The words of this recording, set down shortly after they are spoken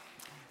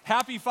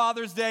Happy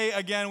Father's Day.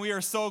 Again, we are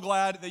so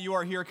glad that you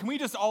are here. Can we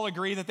just all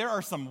agree that there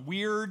are some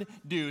weird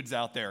dudes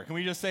out there? Can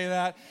we just say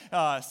that?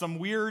 Some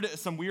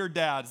weird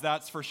dads,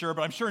 that's for sure,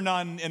 but I'm sure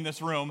none in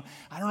this room.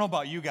 I don't know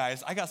about you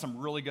guys. I got some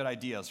really good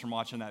ideas from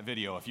watching that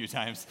video a few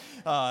times.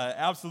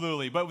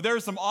 Absolutely. But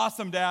there's some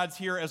awesome dads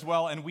here as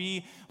well, and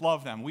we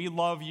love them. We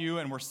love you,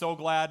 and we're so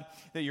glad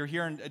that you're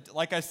here. And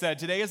like I said,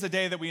 today is a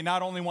day that we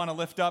not only want to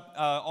lift up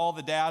all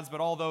the dads, but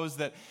all those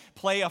that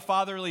play a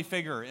fatherly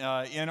figure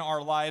in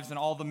our lives and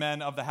all the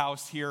men of the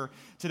house here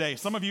today.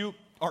 Some of you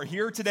are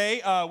here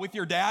today with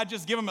your dad.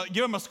 Just give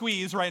him a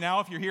squeeze right now.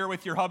 If you're here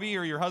with your hubby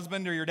or your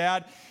husband or your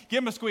dad,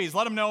 give him a squeeze.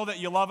 Let him know that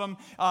you love him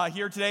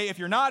here today. If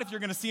you're not, if you're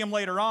going to see him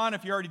later on,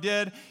 if you already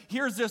did,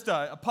 here's just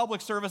a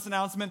public service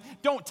announcement.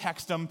 Don't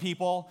text him,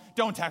 people.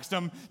 Don't text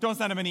him. Don't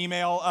send him an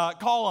email.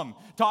 Call him.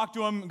 Talk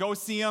to him. Go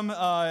see him.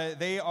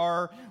 They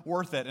are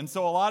worth it. And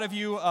so a lot of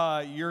you,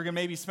 you're going to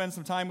maybe spend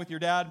some time with your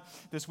dad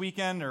this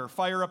weekend or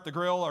fire up the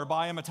grill or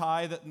buy him a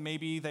tie that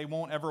maybe they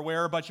won't ever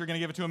wear, but you're going to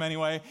give it to him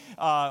anyway.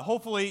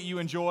 Hopefully you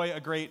enjoy a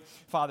great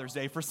Father's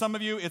Day. For some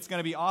of you, it's going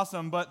to be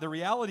awesome, but the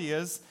reality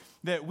is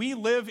that we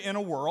live in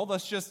a world,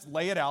 let's just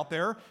lay it out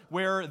there,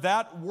 where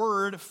that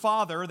word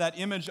father, that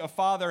image of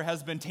father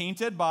has been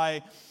tainted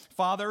by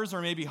fathers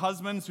or maybe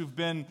husbands who've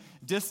been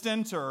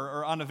distant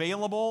or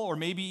unavailable or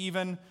maybe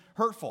even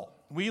hurtful.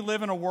 We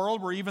live in a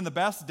world where even the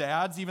best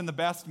dads, even the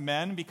best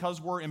men, because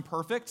we're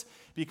imperfect,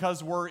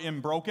 because we're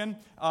broken,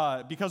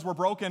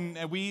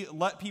 and we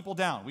let people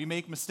down. We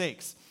make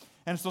mistakes.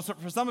 And so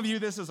for some of you,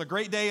 this is a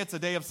great day. It's a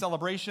day of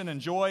celebration and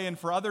joy. And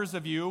for others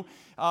of you,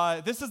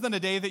 this isn't a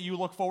day that you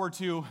look forward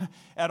to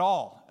at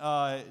all,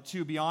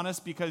 to be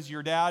honest, because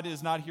your dad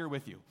is not here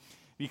with you.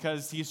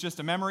 Because he's just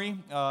a memory,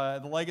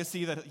 the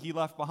legacy that he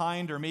left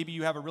behind, or maybe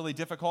you have a really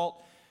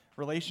difficult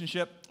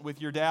relationship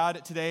with your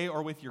dad today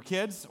or with your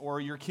kids,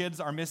 or your kids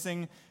are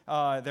missing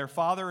their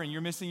father and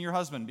you're missing your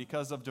husband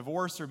because of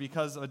divorce or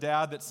because of a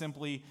dad that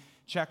simply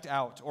checked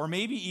out. Or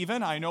maybe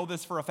even, I know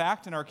this for a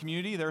fact in our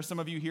community, there are some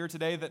of you here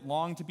today that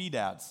long to be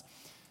dads,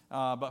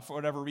 but for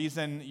whatever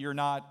reason, you're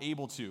not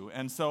able to.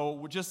 And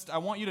so I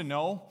want you to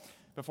know,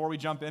 before we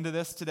jump into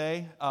this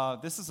today,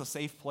 this is a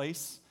safe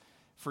place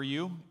for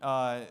you.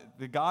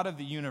 The God of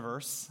the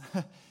universe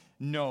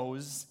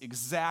knows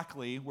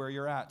exactly where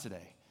you're at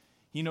today.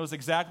 He knows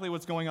exactly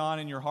what's going on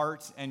in your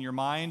heart and your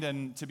mind.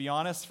 And to be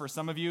honest, for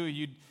some of you,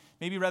 you'd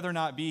maybe rather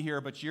not be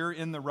here, but you're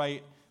in the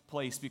right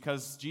place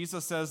because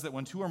Jesus says that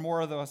when two or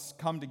more of us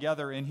come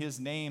together in his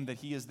name, that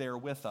he is there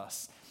with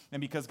us. And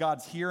because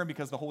God's here and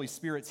because the Holy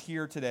Spirit's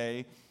here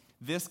today,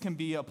 this can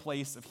be a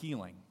place of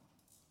healing.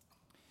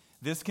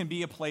 This can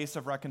be a place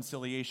of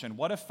reconciliation.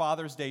 What if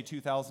Father's Day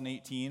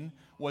 2018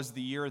 was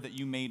the year that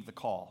you made the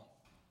call?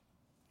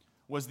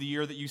 Was the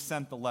year that you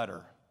sent the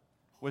letter?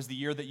 Was the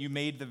year that you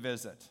made the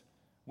visit?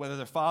 Whether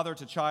they're father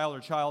to child or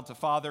child to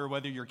father,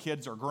 whether your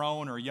kids are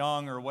grown or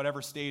young or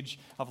whatever stage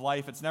of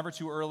life, it's never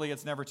too early,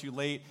 it's never too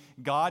late.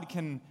 God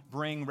can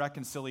bring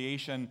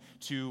reconciliation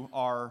to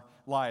our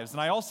lives. And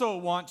I also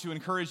want to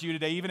encourage you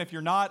today, even if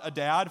you're not a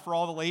dad, for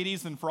all the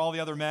ladies and for all the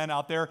other men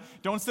out there,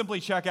 don't simply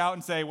check out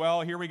and say,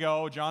 well, here we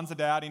go, John's a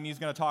dad and he's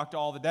going to talk to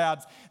all the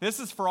dads. This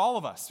is for all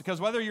of us, because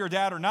whether you're a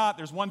dad or not,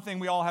 there's one thing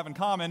we all have in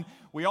common.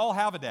 We all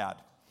have a dad,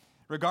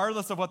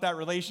 regardless of what that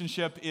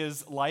relationship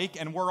is like,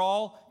 and we're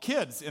all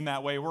kids in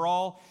that way. We're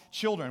all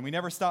children. We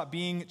never stop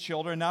being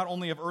children, not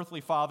only of earthly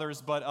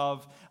fathers, but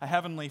of a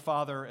heavenly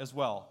Father as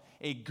well.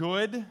 A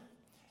good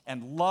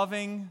and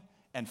loving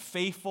and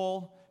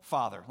faithful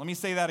Father. Let me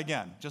say that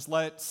again. Just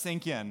let it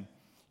sink in.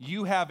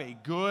 You have a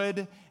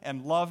good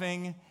and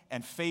loving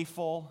and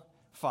faithful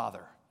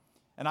Father.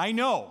 And I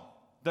know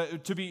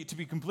that, to be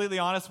completely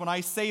honest, when I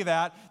say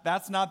that,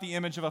 that's not the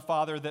image of a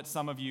father that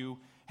some of you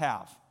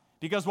have.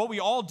 Because what we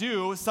all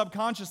do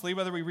subconsciously,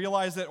 whether we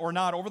realize it or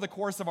not, over the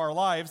course of our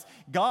lives,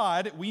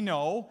 God, we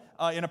know,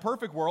 in a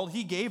perfect world,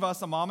 he gave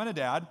us a mom and a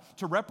dad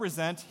to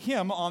represent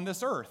him on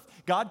this earth.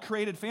 God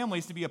created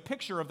families to be a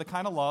picture of the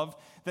kind of love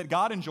that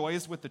God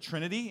enjoys with the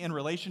Trinity in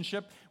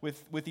relationship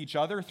with each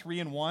other, three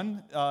in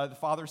one, the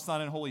Father, Son,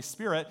 and Holy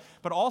Spirit.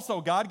 But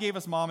also, God gave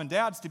us mom and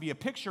dads to be a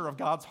picture of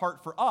God's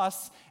heart for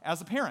us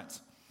as a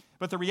parent.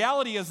 But the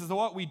reality is that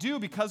what we do,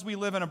 because we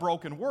live in a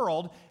broken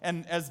world,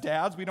 and as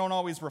dads, we don't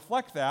always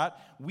reflect that,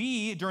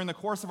 we, during the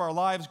course of our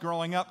lives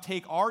growing up,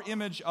 take our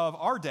image of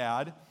our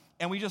dad,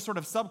 and we just sort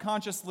of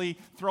subconsciously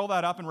throw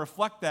that up and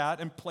reflect that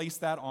and place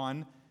that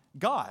on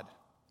God,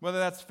 whether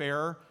that's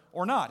fair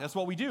or not. That's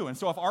what we do. And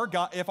so if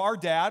our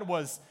dad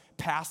was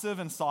passive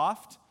and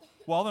soft,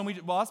 well,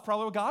 that's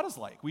probably what God is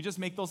like. We just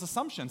make those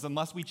assumptions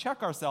unless we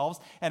check ourselves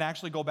and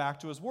actually go back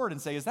to his word and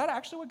say, is that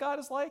actually what God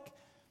is like?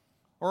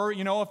 Or,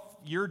 if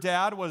your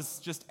dad was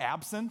just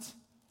absent,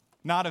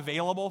 not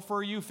available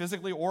for you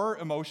physically or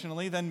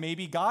emotionally, then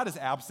maybe God is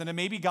absent and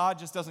maybe God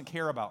just doesn't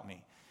care about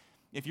me.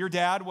 If your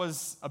dad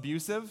was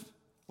abusive,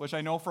 which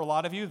I know for a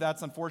lot of you,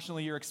 that's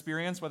unfortunately your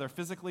experience, whether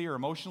physically or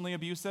emotionally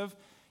abusive,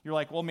 You're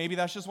like, well, maybe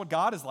that's just what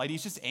God is like.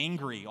 He's just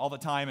angry all the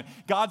time. And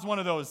God's one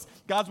of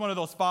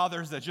those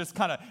fathers that just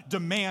kind of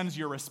demands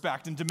your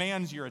respect and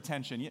demands your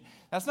attention.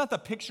 That's not the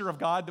picture of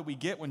God that we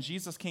get when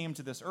Jesus came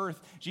to this earth.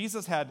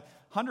 Jesus had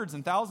hundreds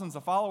and thousands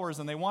of followers,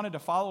 and they wanted to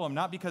follow him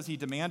not because he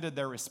demanded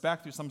their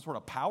respect through some sort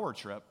of power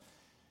trip.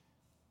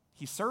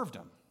 He served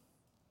them.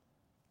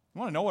 You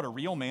want to know what a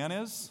real man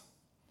is?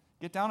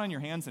 Get down on your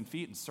hands and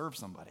feet and serve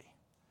somebody.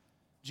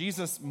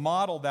 Jesus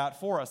modeled that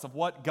for us of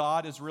what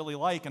God is really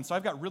like. And so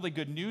I've got really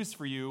good news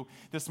for you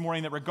this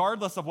morning that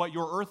regardless of what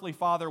your earthly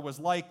father was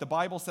like, the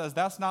Bible says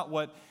that's not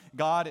what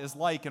God is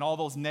like and all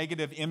those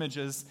negative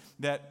images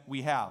that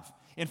we have.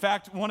 In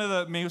fact, one of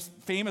the most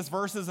famous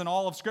verses in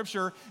all of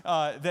Scripture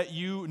that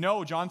you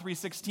know, John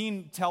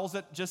 3:16, tells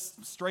it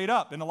just straight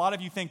up. And a lot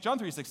of you think, John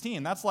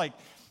 3:16, that's like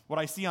what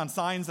I see on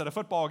signs at a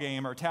football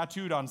game or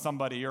tattooed on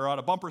somebody or on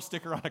a bumper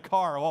sticker on a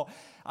car. Well,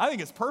 I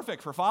think it's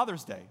perfect for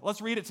Father's Day. Let's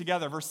read it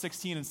together, verse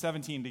 16 and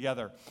 17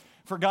 together.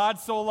 For God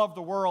so loved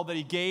the world that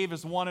he gave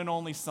his one and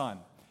only Son,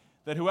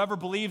 that whoever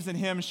believes in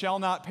him shall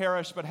not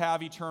perish but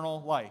have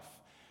eternal life.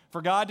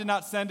 For God did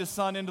not send his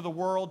Son into the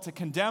world to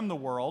condemn the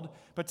world,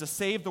 but to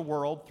save the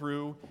world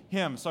through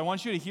him. So I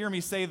want you to hear me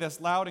say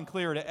this loud and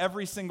clear to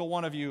every single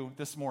one of you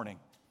this morning.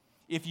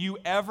 If you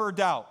ever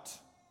doubt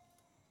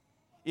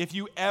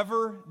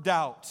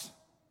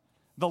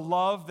the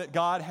love that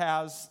God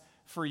has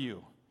for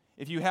you,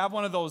 if you have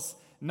one of those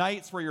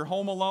nights where you're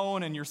home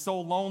alone and you're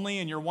so lonely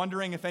and you're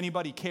wondering if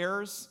anybody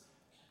cares,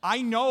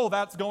 I know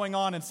that's going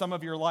on in some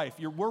of your life.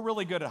 We're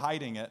really good at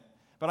hiding it,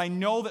 but I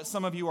know that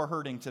some of you are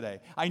hurting today.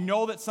 I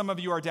know that some of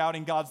you are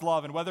doubting God's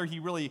love and whether he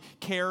really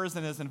cares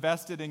and is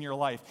invested in your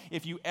life.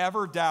 If you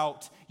ever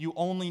doubt, you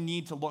only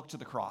need to look to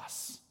the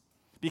cross.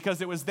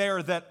 Because it was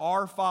there that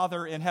our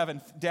Father in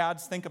heaven,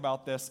 dads, think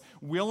about this,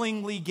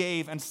 willingly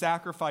gave and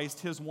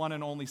sacrificed his one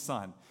and only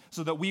Son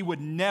so that we would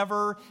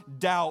never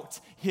doubt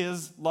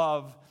his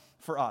love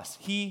for us.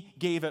 He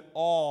gave it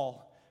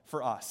all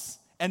for us.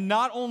 And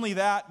not only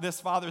that, this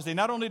Father's Day,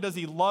 not only does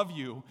he love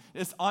you,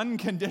 it's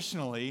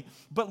unconditionally,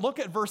 but look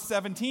at verse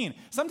 17.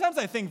 Sometimes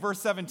I think verse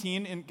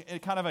 17 in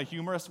kind of a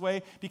humorous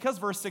way, because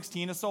verse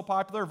 16 is so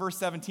popular, verse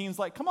 17 is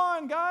like, come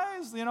on,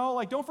 guys,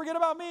 don't forget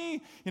about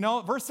me.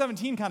 Verse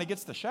 17 kind of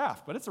gets the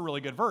shaft, but it's a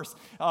really good verse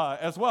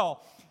as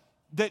well.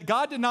 That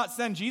God did not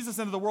send Jesus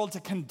into the world to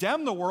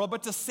condemn the world,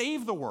 but to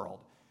save the world.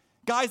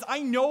 Guys, I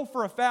know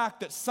for a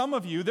fact that some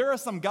of you, there are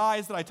some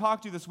guys that I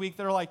talked to this week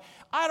that are like,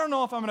 I don't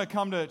know if I'm going to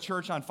come to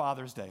church on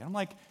Father's Day. I'm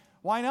like,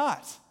 why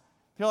not?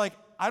 They're like,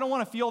 I don't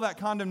want to feel that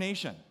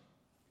condemnation.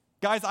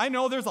 Guys, I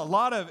know there's a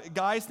lot of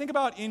guys, think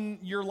about in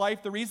your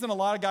life, the reason a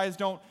lot of guys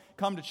don't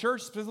come to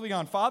church, specifically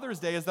on Father's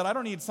Day, is that I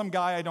don't need some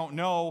guy I don't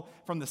know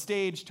from the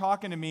stage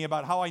talking to me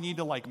about how I need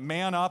to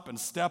man up and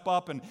step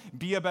up and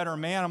be a better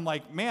man. I'm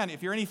like, man,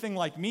 if you're anything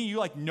like me,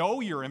 you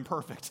know you're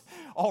imperfect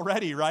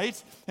already,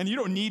 right? And you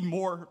don't need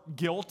more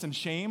guilt and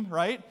shame,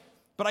 right?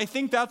 But I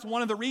think that's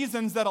one of the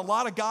reasons that a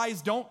lot of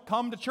guys don't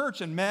come to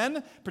church. And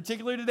men,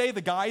 particularly today, the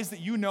guys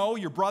that you know,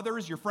 your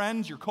brothers, your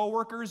friends, your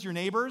coworkers, your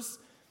neighbors,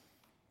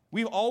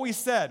 we've always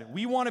said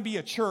we want to be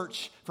a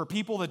church for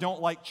people that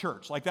don't like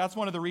church. That's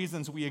one of the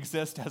reasons we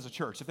exist as a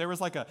church. If there was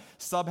a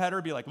subheader,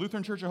 it'd be like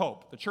Lutheran Church of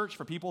Hope, the church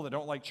for people that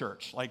don't like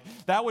church.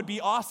 That would be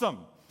awesome.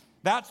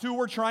 That's who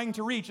we're trying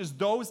to reach, is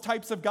those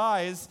types of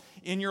guys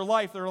in your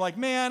life that are like,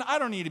 man, I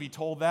don't need to be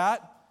told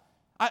that.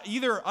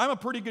 Either I'm a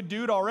pretty good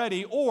dude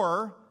already,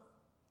 or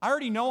I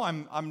already know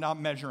I'm not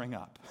measuring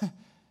up.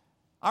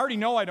 I already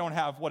know I don't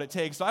have what it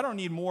takes, so I don't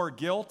need more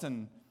guilt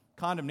and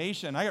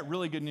condemnation. I got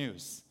really good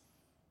news.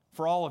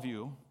 For all of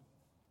you,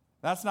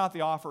 that's not the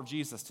offer of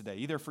Jesus today,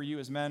 either for you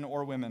as men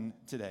or women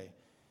today.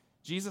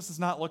 Jesus is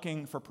not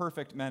looking for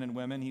perfect men and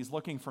women. He's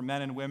looking for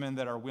men and women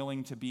that are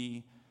willing to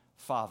be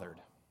fathered.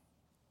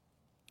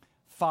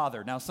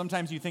 Fathered. Now,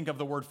 sometimes you think of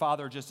the word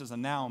father just as a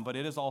noun, but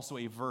it is also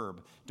a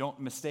verb.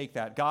 Don't mistake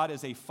that. God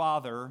is a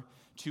father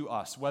to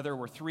us, whether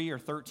we're 3 or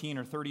 13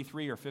 or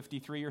 33 or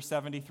 53 or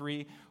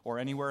 73 or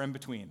anywhere in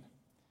between.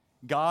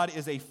 God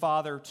is a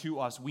father to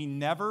us. We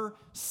never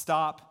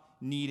stop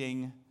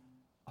needing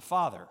a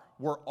father.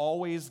 We're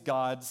always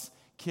God's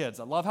kids.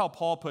 I love how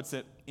Paul puts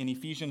it in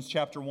Ephesians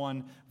chapter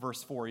 1,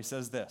 verse 4. He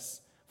says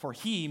this, for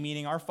he,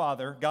 meaning our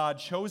Father, God,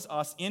 chose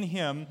us in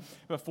him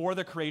before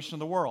the creation of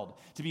the world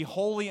to be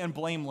holy and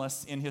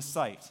blameless in his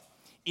sight.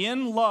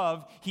 In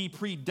love, he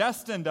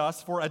predestined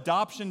us for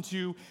adoption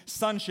to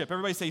sonship.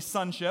 Everybody say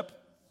sonship.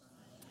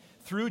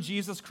 Through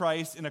Jesus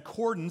Christ in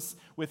accordance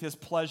with his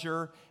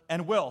pleasure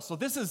and will. So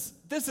this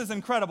is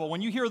incredible.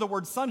 When you hear the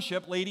word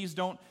sonship, ladies,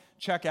 don't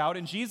check out.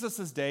 In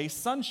Jesus' day,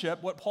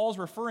 sonship, what Paul's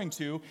referring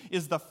to,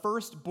 is the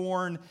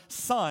firstborn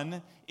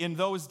son in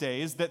those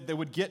days that they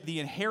would get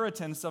the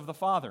inheritance of the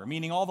father,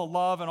 meaning all the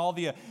love and all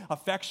the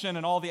affection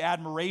and all the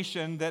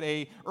admiration that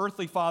a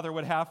earthly father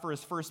would have for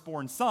his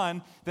firstborn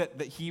son,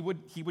 that he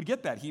would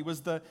get that. He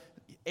was the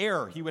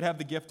heir. He would have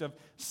the gift of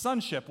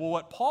sonship. Well,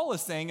 what Paul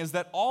is saying is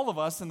that all of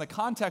us, in the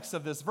context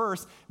of this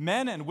verse,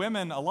 men and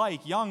women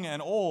alike, young and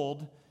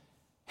old,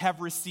 have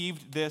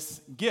received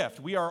this gift.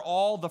 We are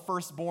all the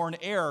firstborn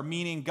heir,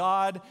 meaning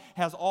God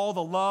has all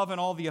the love and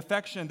all the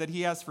affection that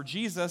he has for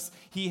Jesus,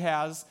 he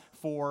has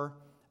for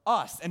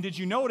us. And did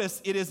you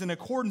notice it is in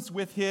accordance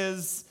with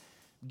his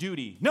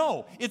duty?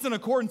 No, it's in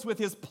accordance with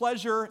his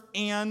pleasure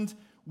and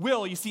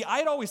will. You see,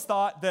 I'd always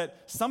thought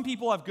that some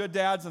people have good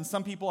dads and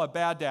some people have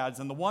bad dads.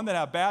 And the one that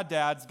have bad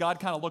dads, God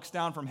kind of looks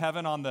down from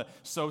heaven on the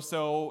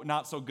so-so,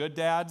 not so good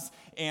dads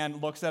and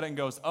looks at it and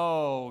goes,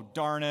 oh,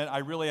 darn it, I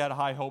really had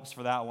high hopes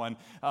for that one.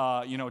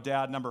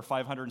 Dad number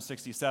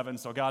 567.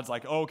 So God's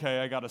like, okay,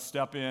 I got to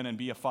step in and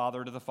be a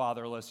father to the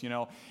fatherless,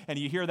 And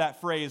you hear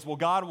that phrase, well,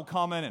 God will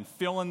come in and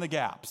fill in the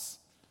gaps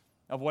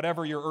of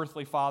whatever your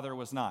earthly father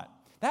was not.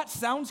 That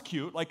sounds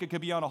cute, like it could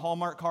be on a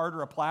Hallmark card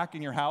or a plaque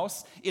in your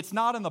house. It's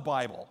not in the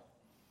Bible.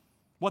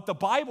 What the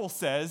Bible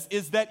says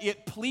is that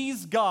it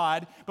pleased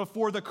God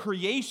before the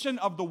creation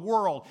of the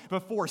world,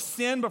 before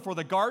sin, before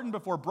the garden,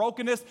 before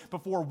brokenness,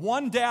 before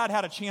one dad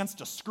had a chance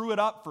to screw it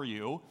up for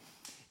you.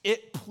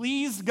 It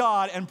pleased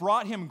God and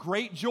brought him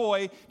great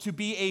joy to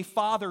be a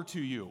father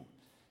to you.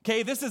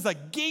 Okay, this is a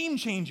game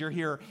changer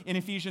here in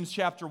Ephesians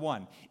chapter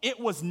 1. It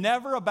was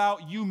never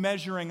about you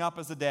measuring up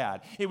as a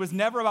dad. It was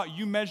never about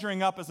you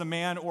measuring up as a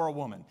man or a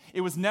woman.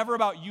 It was never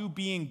about you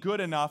being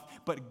good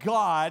enough, but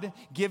God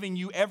giving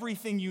you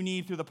everything you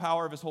need through the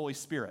power of his Holy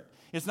Spirit.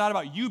 It's not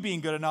about you being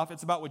good enough.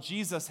 It's about what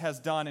Jesus has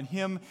done and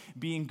him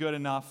being good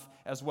enough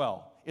as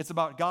well. It's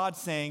about God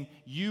saying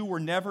you were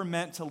never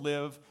meant to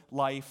live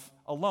life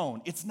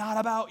alone. It's not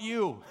about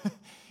you.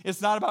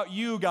 It's not about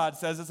you, God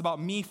says. It's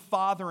about me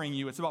fathering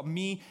you. It's about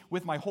me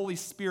with my Holy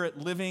Spirit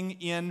living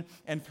in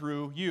and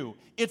through you.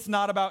 It's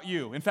not about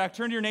you. In fact,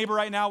 turn to your neighbor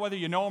right now, whether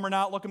you know him or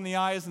not, look him in the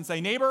eyes and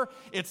say, neighbor,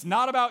 it's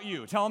not about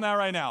you. Tell him that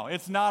right now.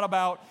 It's not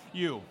about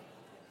you.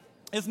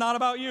 It's not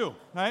about you,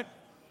 right?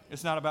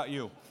 It's not about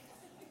you.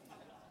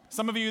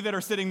 Some of you that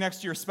are sitting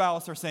next to your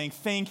spouse are saying,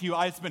 thank you.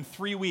 It's been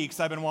 3 weeks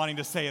I've been wanting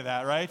to say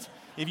that, right?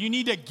 If you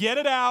need to get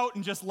it out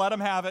and just let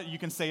them have it, you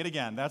can say it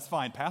again. That's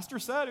fine. Pastor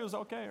said it was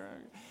okay.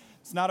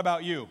 It's not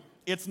about you.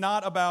 It's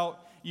not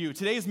about you.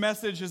 Today's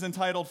message is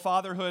entitled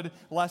Fatherhood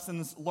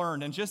Lessons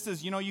Learned. And just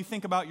as you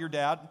think about your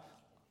dad,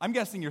 I'm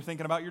guessing you're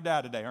thinking about your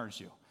dad today, aren't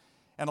you?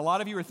 And a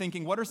lot of you are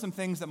thinking, what are some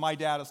things that my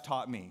dad has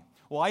taught me?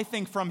 Well, I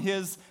think from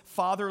his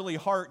fatherly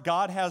heart,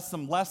 God has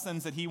some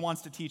lessons that he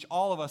wants to teach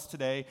all of us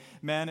today,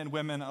 men and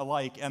women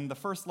alike. And the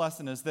first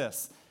lesson is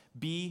this: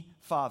 be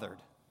fathered.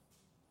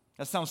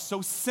 That sounds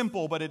so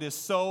simple, but it is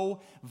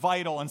so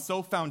vital and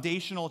so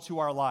foundational to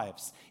our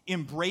lives.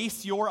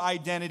 Embrace your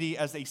identity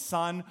as a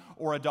son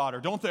or a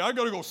daughter. Don't think, I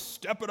got to go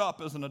step it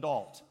up as an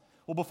adult.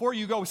 Well, before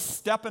you go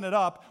stepping it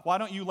up, why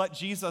don't you let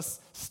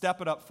Jesus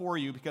step it up for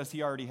you, because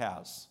he already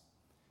has.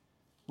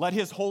 Let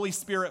his Holy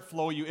Spirit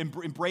flow you.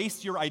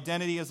 Embrace your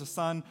identity as a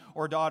son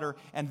or daughter,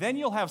 and then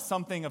you'll have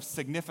something of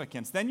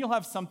significance. Then you'll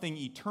have something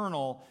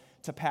eternal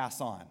to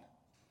pass on.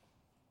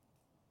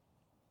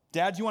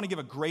 Dads, you want to give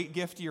a great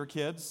gift to your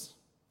kids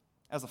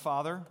as a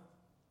father?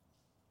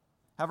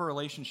 Have a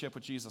relationship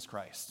with Jesus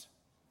Christ.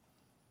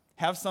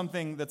 Have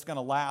something that's going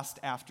to last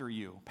after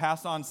you.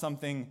 Pass on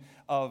something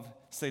of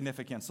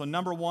significance. So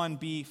number one,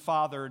 be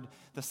fathered.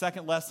 The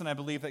second lesson I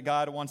believe that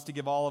God wants to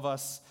give all of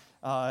us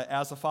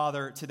as a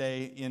father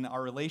today in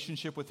our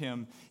relationship with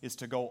him is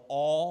to go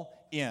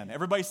all in.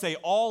 Everybody say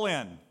all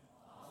in.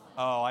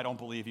 Oh, I don't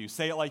believe you.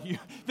 Say it like you.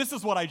 This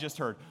is what I just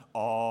heard.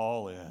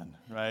 All in,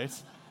 right?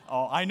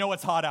 Oh, I know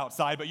it's hot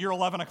outside, but you're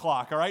 11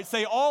 o'clock, all right?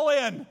 Say all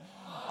in.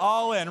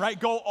 All in, right?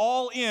 Go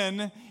all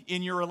in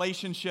your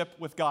relationship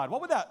with God.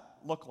 What would that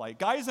look like?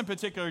 Guys in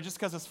particular, just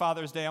because it's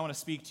Father's Day, I want to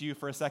speak to you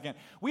for a second.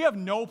 We have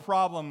no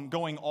problem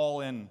going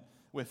all in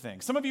with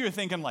things. Some of you are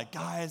thinking like,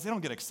 guys, they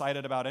don't get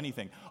excited about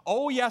anything.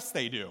 Oh, yes,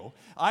 they do.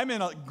 I'm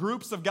in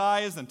groups of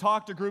guys and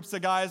talk to groups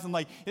of guys, and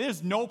like, it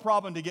is no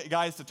problem to get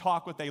guys to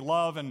talk what they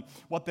love and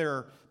what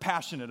they're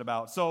passionate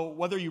about. So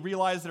whether you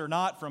realize it or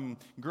not, from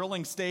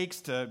grilling steaks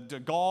to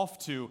golf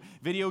to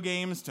video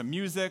games to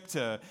music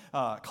to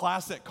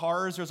classic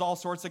cars, there's all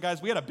sorts of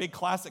guys. We had a big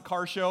classic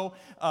car show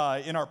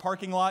in our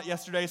parking lot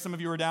yesterday. Some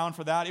of you were down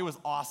for that. It was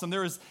awesome.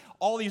 There was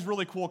all these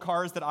really cool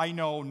cars that I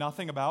know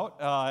nothing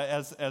about,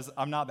 as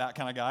I'm not that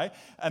kind of guy,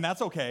 and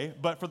that's okay.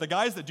 But for the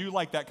guys that do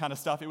like that kind of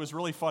stuff, it was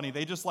really funny.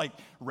 They just like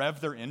rev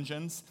their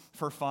engines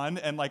for fun,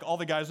 and like all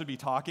the guys would be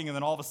talking, and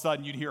then all of a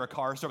sudden you'd hear a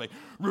car start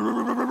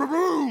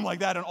like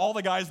that, and all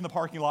the guys in the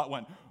parking lot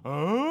went,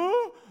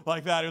 oh,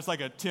 like that. It was like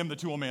a Tim the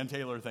Toolman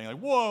Taylor thing. Like,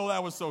 whoa,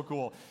 that was so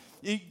cool.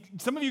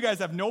 Some of you guys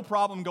have no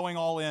problem going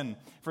all in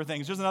for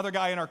things. There's another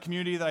guy in our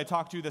community that I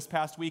talked to this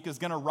past week is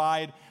going to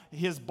ride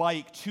his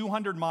bike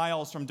 200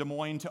 miles from Des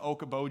Moines to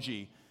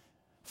Okoboji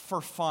for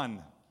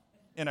fun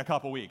in a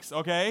couple weeks,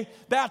 okay?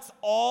 That's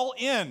all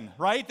in,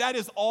 right? That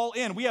is all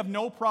in. We have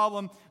no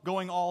problem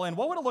going all in.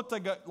 What would it look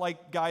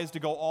like, guys, to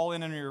go all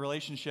in your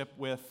relationship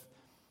with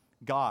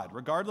God?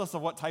 Regardless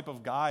of what type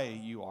of guy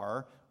you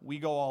are, we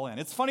go all in.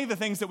 It's funny the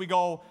things that we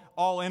go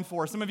all in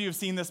for. Some of you have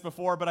seen this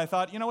before, but I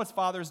thought, it's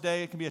Father's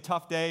Day. It can be a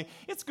tough day.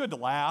 It's good to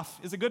laugh.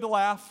 Is it good to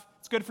laugh?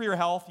 It's good for your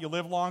health. You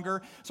live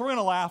longer. So we're going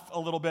to laugh a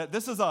little bit.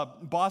 This is a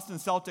Boston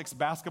Celtics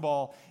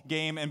basketball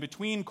game, and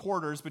between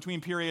quarters,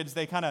 between periods,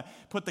 they kind of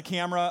put the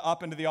camera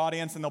up into the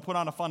audience, and they'll put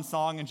on a fun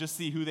song and just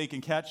see who they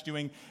can catch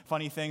doing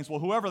funny things. Well,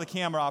 whoever the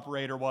camera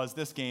operator was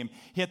this game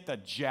hit the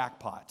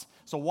jackpot.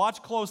 So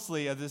watch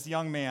closely as this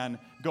young man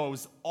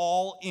goes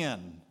all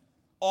in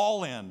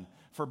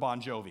for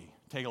Bon Jovi.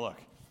 Take a look.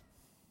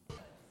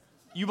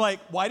 You're like,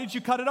 why did you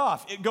cut it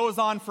off? It goes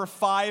on for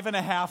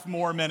 5.5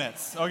 more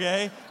minutes,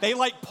 okay? They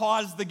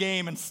paused the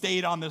game and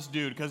stayed on this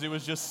dude because it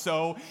was just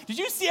so... Did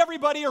you see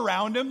everybody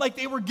around him?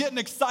 They were getting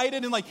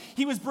excited and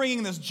he was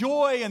bringing this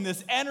joy and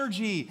this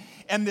energy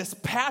and this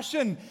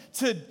passion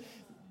to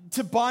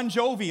Bon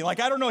Jovi. I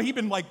don't know, he'd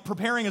been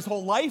preparing his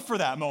whole life for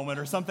that moment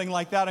or something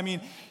like that. I mean,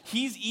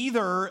 he's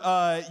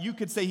either, you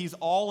could say he's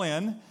all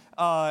in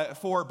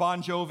for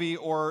Bon Jovi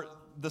or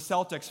the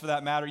Celtics for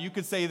that matter. You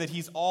could say that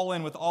he's all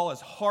in with all his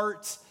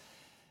heart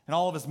and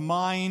all of his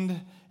mind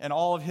and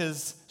all of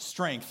his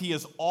strength. He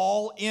is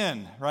all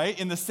in, right?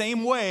 In the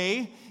same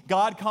way,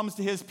 God comes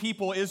to his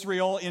people,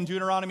 Israel, in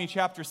Deuteronomy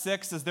chapter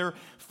 6 as they're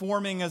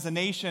forming as a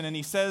nation, and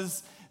he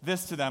says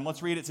this to them.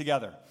 Let's read it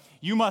together.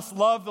 You must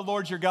love the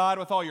Lord your God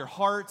with all your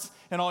heart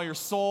and all your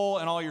soul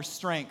and all your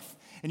strength.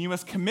 And you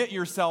must commit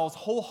yourselves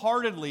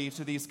wholeheartedly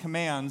to these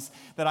commands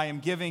that I am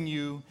giving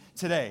you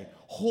today.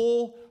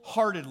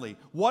 Wholeheartedly.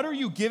 What are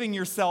you giving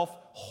yourself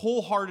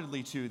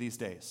wholeheartedly to these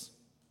days?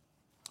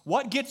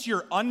 What gets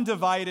your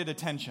undivided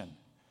attention?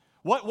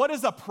 What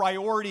is a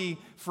priority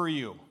for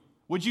you?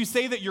 Would you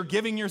say that you're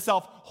giving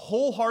yourself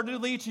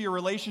wholeheartedly to your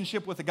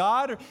relationship with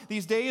God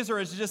these days, or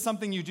is it just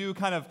something you do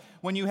kind of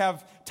when you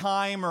have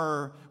time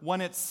or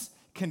when it's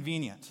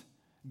convenient?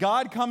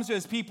 God comes to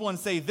his people and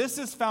say, this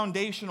is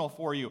foundational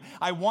for you.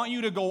 I want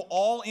you to go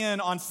all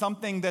in on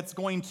something that's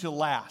going to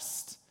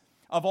last.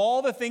 Of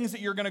all the things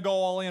that you're going to go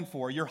all in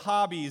for, your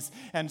hobbies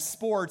and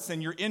sports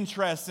and your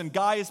interests, and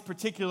guys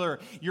particular,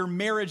 your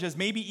marriages,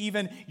 maybe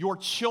even your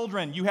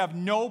children, you have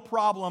no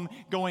problem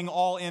going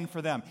all in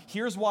for them.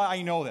 Here's why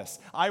I know this.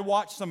 I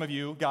watch some of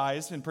you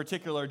guys in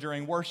particular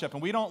during worship,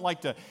 and we don't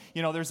like to,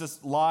 there's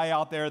this lie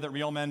out there that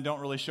real men don't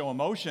really show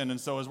emotion, and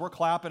so as we're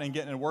clapping and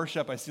getting in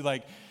worship, I see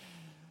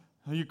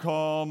you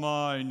call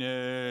my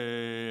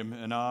name,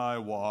 and I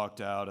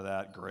walked out of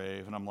that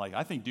grave. And I'm like,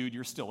 I think, dude,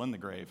 you're still in the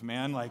grave,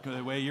 man,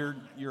 the way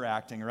you're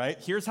acting, right?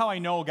 Here's how I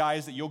know,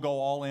 guys, that you'll go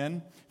all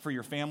in for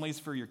your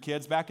families, for your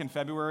kids. Back in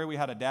February, we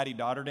had a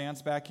daddy-daughter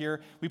dance back here.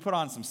 We put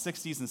on some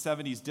 60s and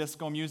 70s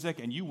disco music,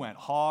 and you went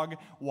hog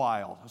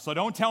wild. So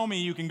don't tell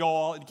me you can't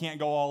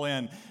go all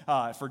in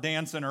for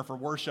dancing or for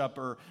worship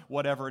or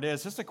whatever it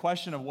is. Just a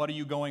question of what are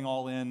you going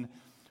all in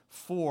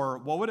for?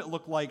 What would it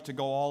look like to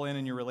go all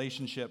in your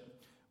relationship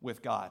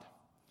with God?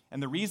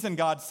 And the reason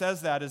God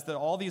says that is that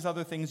all these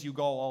other things you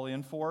go all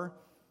in for,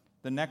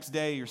 the next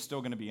day you're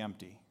still going to be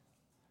empty.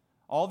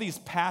 All these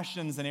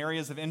passions and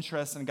areas of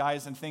interest and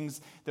guys and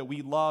things that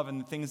we love and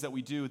the things that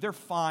we do, they're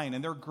fine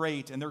and they're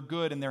great and they're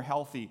good and they're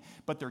healthy,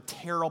 but they're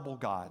terrible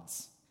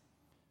gods.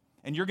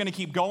 And you're going to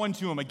keep going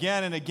to them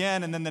again and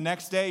again, and then the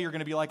next day you're going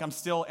to be like, I'm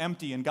still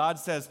empty. And God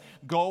says,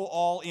 go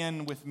all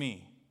in with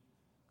me.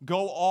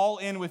 Go all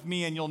in with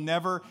me and you'll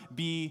never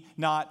be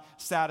not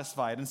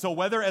satisfied. And so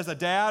whether as a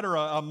dad or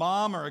a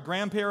mom or a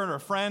grandparent or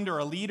a friend or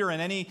a leader in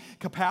any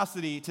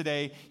capacity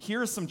today,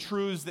 here's some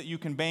truths that you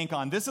can bank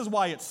on. This is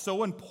why it's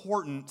so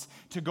important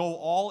to go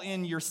all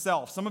in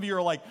yourself. Some of you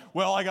are like,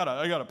 well, I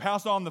gotta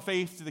pass on the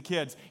faith to the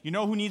kids. You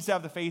know who needs to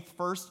have the faith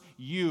first?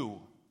 You.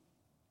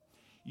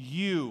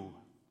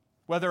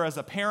 Whether as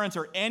a parent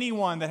or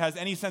anyone that has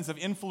any sense of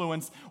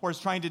influence or is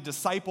trying to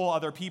disciple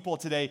other people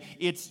today,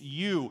 it's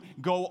you.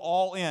 Go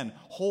all in.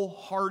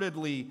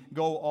 Wholeheartedly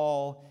go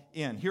all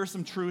in. Here's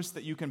some truths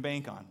that you can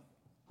bank on,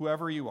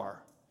 whoever you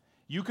are.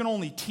 You can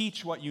only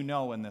teach what you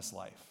know in this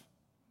life.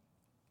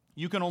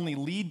 You can only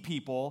lead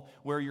people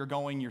where you're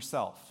going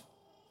yourself.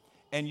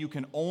 And you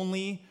can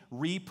only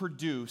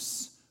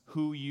reproduce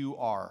who you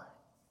are.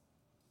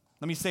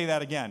 Let me say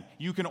that again.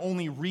 You can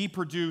only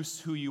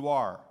reproduce who you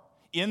are.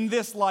 In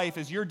this life,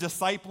 as you're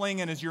discipling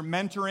and as you're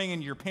mentoring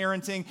and you're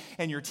parenting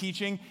and you're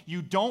teaching,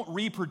 you don't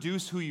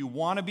reproduce who you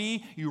want to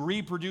be, you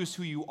reproduce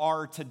who you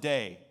are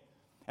today.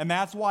 And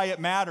that's why it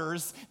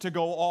matters to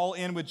go all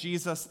in with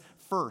Jesus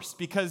first,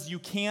 because you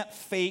can't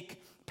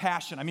fake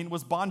passion. I mean,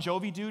 was Bon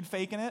Jovi dude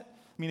faking it?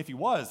 I mean, if he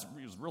was a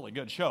really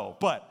good show,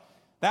 but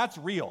that's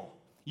real.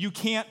 You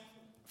can't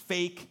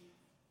fake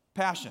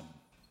passion.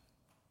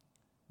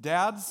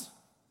 Dads,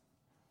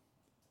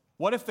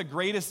 what if the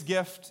greatest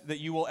gift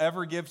that you will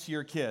ever give to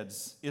your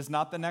kids is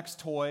not the next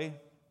toy,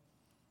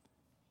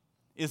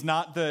 is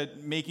not the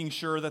making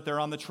sure that they're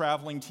on the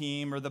traveling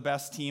team or the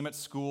best team at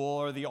school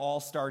or the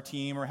all-star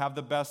team or have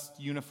the best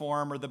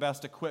uniform or the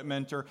best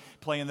equipment or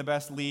play in the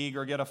best league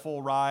or get a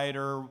full ride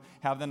or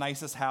have the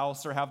nicest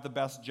house or have the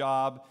best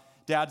job?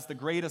 Dads, the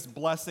greatest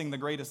blessing, the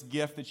greatest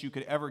gift that you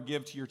could ever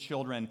give to your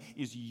children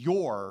is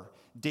your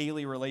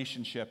daily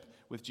relationship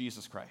with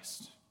Jesus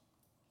Christ.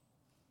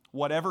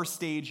 Whatever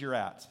stage you're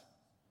at,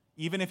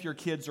 even if your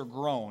kids are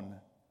grown,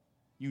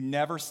 you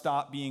never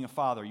stop being a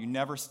father. You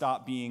never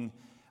stop being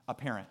a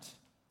parent.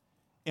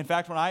 In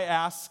fact, when I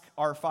ask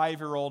our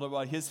 5-year-old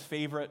about his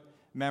favorite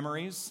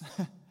memories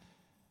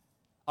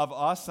of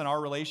us and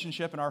our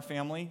relationship and our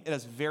family, it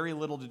has very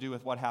little to do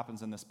with what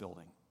happens in this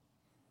building.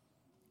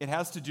 It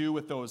has to do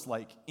with those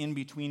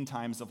in-between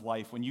times of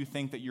life when you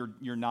think that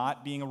you're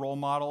not being a role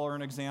model or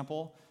an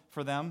example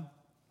for them.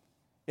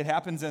 It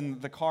happens in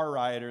the car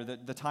ride or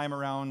the time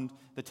around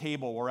the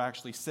table where we're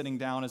actually sitting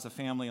down as a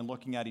family and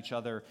looking at each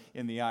other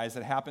in the eyes.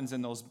 It happens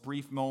in those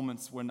brief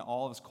moments when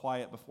all is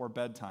quiet before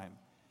bedtime.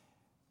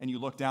 And you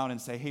look down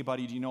and say, hey,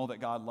 buddy, do you know that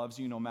God loves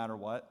you no matter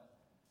what?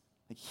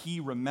 He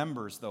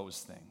remembers those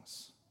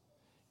things.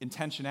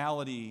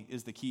 Intentionality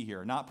is the key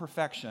here. Not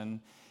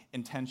perfection,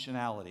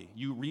 intentionality.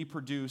 You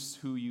reproduce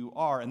who you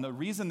are. And the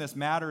reason this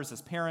matters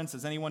as parents,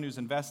 as anyone who's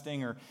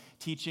investing or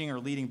teaching or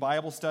leading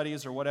Bible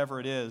studies or whatever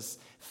it is,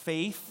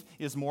 faith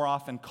is more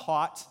often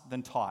caught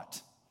than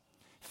taught.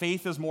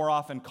 Faith is more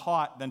often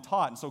caught than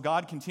taught. And so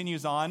God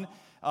continues on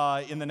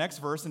in the next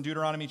verse in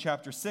Deuteronomy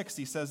chapter 6.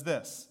 He says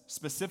this,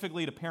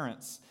 specifically to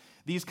parents.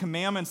 These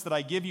commandments that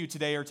I give you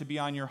today are to be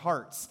on your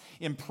hearts.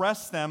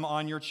 Impress them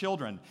on your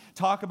children.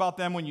 Talk about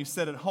them when you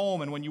sit at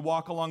home and when you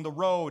walk along the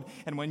road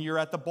and when you're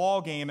at the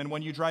ball game and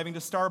when you're driving to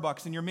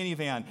Starbucks in your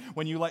minivan.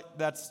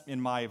 That's in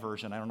my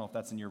version. I don't know if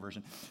that's in your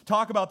version.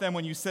 Talk about them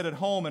when you sit at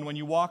home and when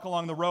you walk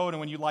along the road and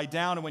when you lie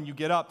down and when you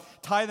get up.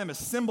 Tie them as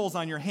symbols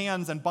on your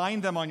hands and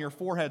bind them on your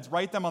foreheads.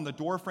 Write them on the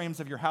door frames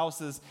of your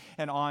houses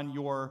and on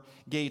your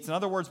gates. In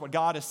other words, what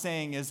God is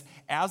saying is,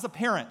 as a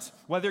parent,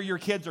 whether your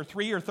kids are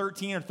 3 or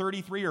 13 or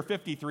 33 or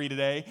 53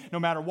 today,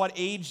 no matter what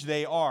age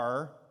they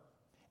are,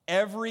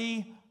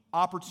 every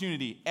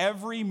opportunity,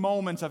 every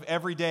moment of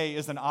every day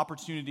is an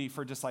opportunity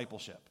for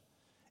discipleship.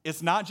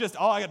 It's not just,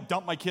 I got to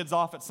dump my kids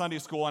off at Sunday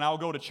school and I'll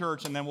go to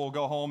church and then we'll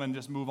go home and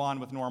just move on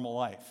with normal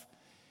life.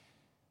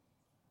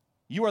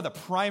 You are the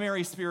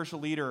primary spiritual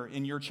leader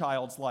in your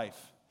child's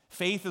life.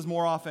 Faith is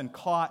more often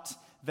caught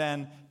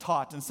than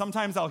taught. And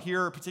sometimes I'll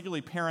hear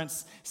particularly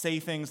parents say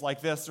things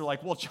like this. They're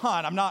like, well,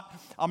 John, I'm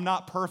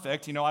not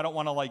perfect. I don't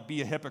want to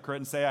be a hypocrite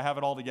and say I have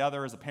it all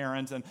together as a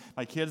parent, and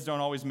my kids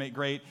don't always make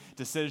great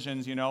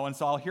decisions, And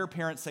so I'll hear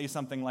parents say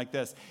something like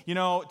this.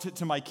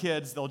 To my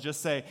kids, they'll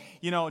just say,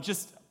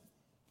 just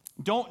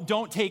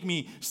don't take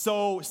me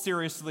so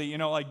seriously.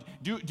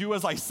 Do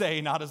as I say,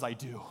 not as I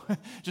do.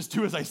 Just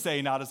do as I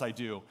say, not as I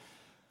do.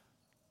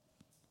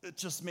 It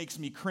just makes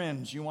me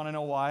cringe. You want to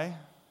know why?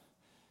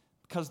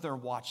 Because they're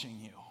watching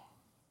you.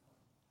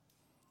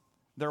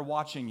 They're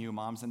watching you,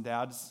 moms and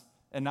dads.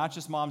 And not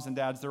just moms and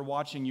dads, they're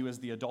watching you as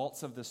the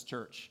adults of this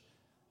church.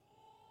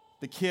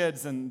 The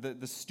kids and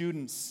the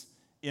students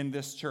in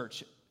this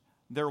church,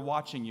 they're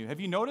watching you.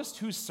 Have you noticed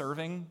who's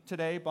serving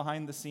today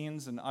behind the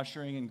scenes and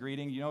ushering and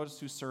greeting? You notice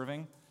who's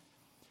serving?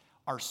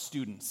 Our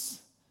students.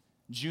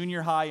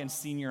 Junior high and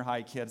senior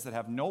high kids that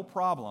have no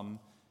problem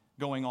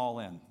going all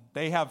in.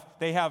 They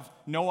have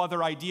no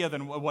other idea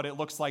than what it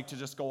looks like to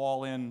just go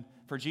all in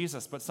for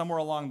Jesus. But somewhere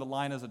along the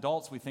line as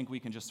adults, we think we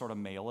can just sort of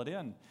mail it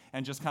in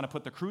and just kind of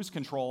put the cruise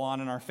control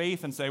on in our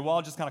faith and say, well,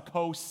 I'll just kind of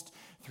coast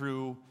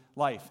through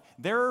life.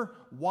 They're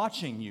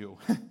watching you.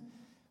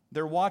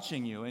 They're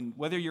watching you. And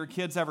whether your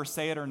kids ever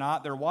say it or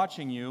not, they're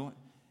watching you.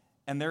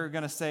 And they're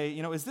going to say,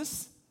 is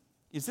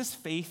this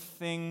faith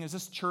thing, is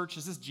this church,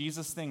 is this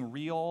Jesus thing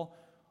real?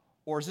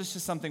 Or is this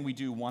just something we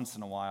do once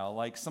in a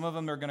while? Some of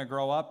them are going to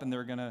grow up and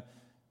they're going to,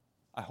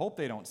 I hope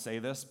they don't say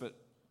this, but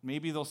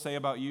maybe they'll say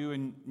about you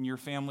and your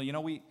family,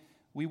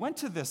 we went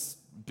to this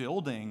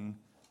building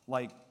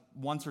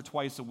once or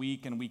twice a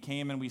week, and we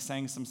came and we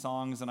sang some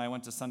songs, and I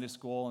went to Sunday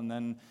school, and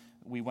then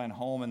we went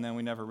home, and then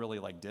we never really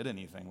did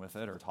anything with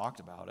it or talked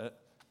about it.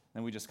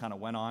 Then we just kind of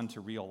went on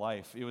to real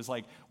life. It was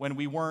when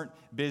we weren't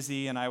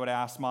busy, and I would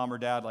ask mom or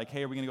dad,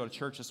 hey, are we going to go to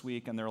church this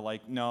week? And they're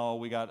like, no,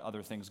 we got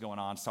other things going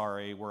on.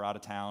 Sorry, we're out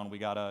of town. We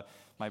got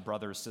my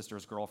brother's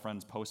sister's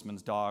girlfriend's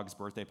postman's dog's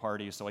birthday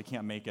party, so I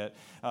can't make it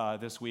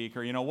this week,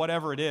 or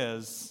whatever it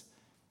is.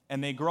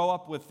 And they grow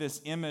up with this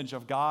image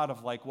of God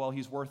of well,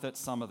 he's worth it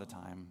some of the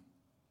time.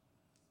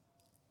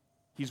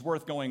 He's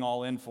worth going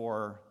all in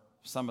for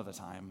some of the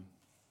time.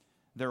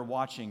 They're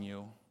watching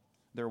you.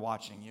 They're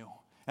watching you.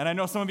 And I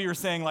know some of you are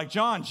saying,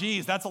 John,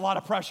 geez, that's a lot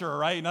of pressure,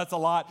 right? And that's a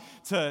lot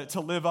to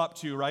live up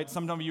to, right?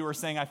 Some of you are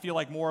saying, I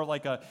feel more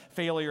like a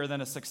failure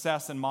than a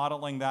success in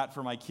modeling that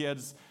for my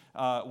kids,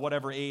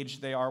 whatever age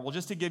they are. Well,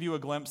 just to give you a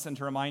glimpse and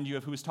to remind you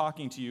of who's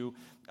talking to you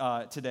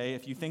today,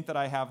 if you think that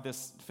I have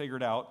this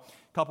figured out,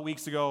 a couple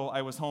weeks ago,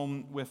 I was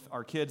home with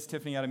our kids.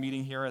 Tiffany had a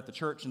meeting here at the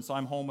church, and so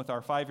I'm home with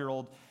our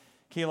 5-year-old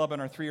Caleb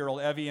and our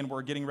 3-year-old Evie, and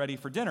we're getting ready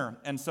for dinner.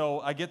 And so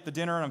I get the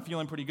dinner, and I'm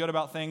feeling pretty good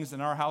about things. In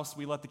our house,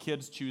 we let the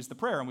kids choose the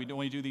prayer, and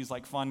we do these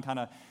fun kind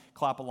of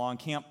clap along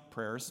camp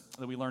prayers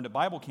that we learned at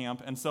Bible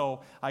camp. And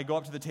so I go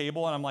up to the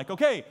table and I'm like,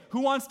 okay,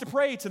 who wants to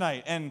pray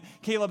tonight? And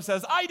Caleb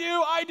says, I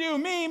do,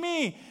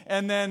 me.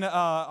 And then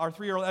our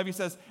 3-year-old Evie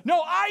says,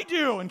 no, I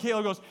do. And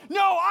Caleb goes,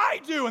 no, I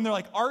do. And they're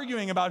like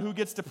arguing about who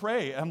gets to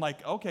pray. And I'm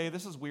like, okay,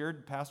 this is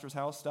weird, pastor's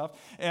house stuff.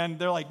 And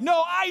they're like,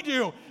 no, I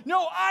do.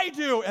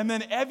 And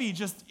then Evie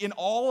just, in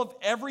all of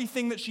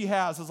everything that she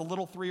has as a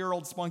little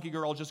 3-year-old spunky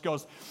girl, just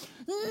goes,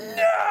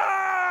 no!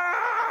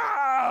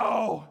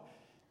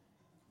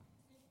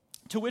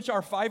 To which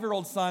our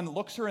 5-year-old son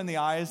looks her in the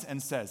eyes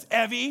and says,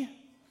 Evie,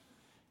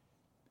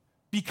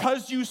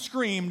 because you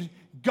screamed,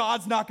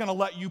 God's not going to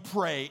let you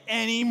pray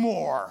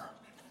anymore.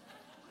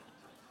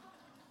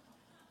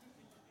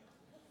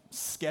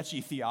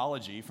 Sketchy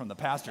theology from the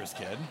pastor's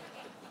kid.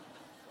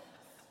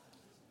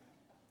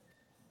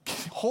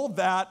 Hold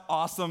that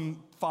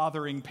awesome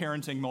fathering,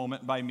 parenting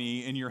moment by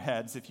me in your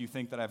heads if you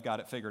think that I've got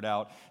it figured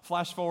out.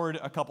 Flash forward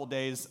a couple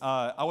days.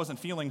 I wasn't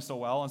feeling so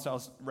well, and so I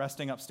was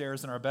resting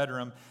upstairs in our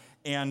bedroom,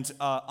 and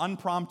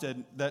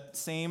unprompted, that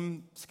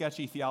same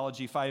sketchy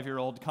theology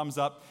 5-year-old comes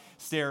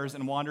upstairs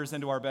and wanders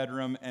into our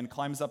bedroom and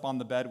climbs up on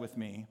the bed with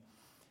me.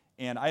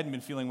 And I hadn't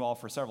been feeling well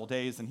for several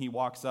days, and he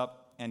walks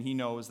up, and he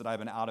knows that I've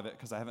been out of it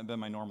because I haven't been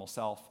my normal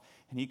self.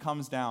 And he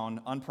comes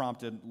down,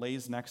 unprompted,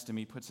 lays next to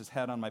me, puts his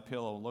head on my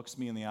pillow, looks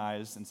me in the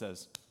eyes, and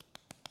says,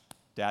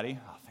 Daddy?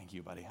 Oh, thank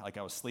you, buddy. Like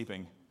I was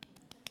sleeping.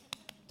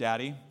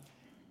 Daddy?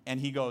 And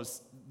he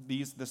goes,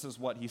 this is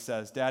what he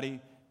says.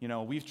 Daddy,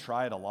 we've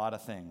tried a lot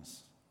of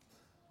things.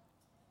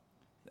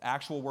 The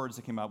actual words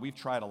that came out, we've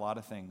tried a lot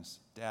of things.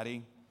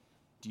 Daddy,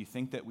 do you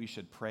think that we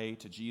should pray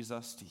to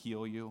Jesus to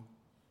heal you?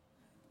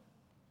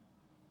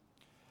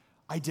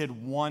 I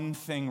did one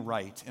thing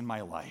right in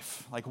my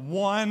life, like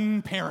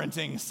one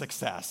parenting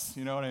success.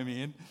 You know what I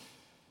mean?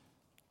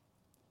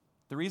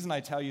 The reason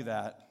I tell you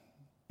that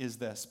is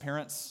this.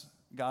 Parents,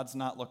 God's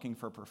not looking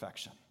for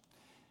perfection.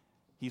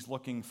 He's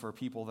looking for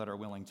people that are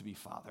willing to be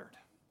fathered.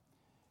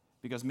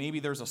 Because maybe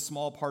there's a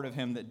small part of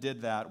him that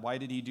did that. Why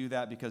did he do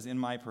that? Because in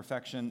my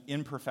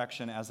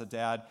imperfection as a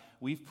dad,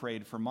 we've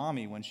prayed for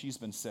mommy when she's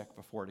been sick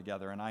before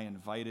together, and I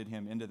invited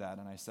him into that,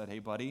 and I said, hey,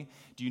 buddy,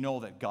 do you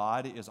know that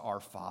God is our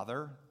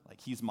father?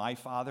 Like, he's my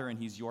father, and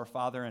he's your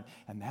father,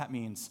 and that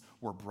means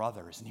we're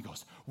brothers. And he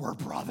goes, we're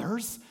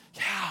brothers?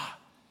 Yeah,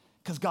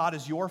 because God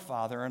is your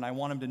father, and I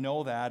want him to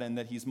know that, and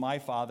that he's my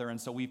father,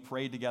 and so we've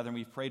prayed together, and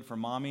we've prayed for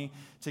mommy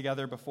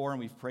together before, and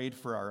we've prayed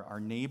for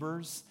our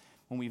neighbors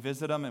when we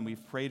visit them, and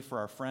we've prayed for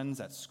our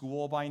friends at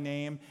school by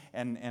name,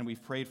 and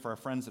we've prayed for our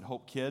friends at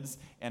Hope Kids,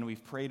 and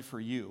we've prayed for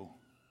you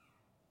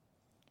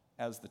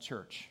as the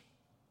church.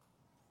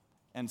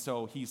 And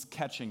so he's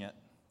catching it.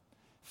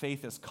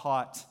 Faith is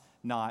caught,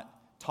 not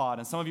taught.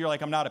 And some of you are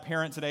like, I'm not a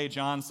parent today,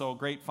 John, so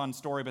great, fun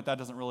story, but that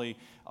doesn't really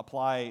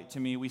apply to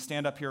me. We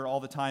stand up here all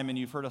the time, and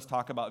you've heard us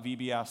talk about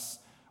VBS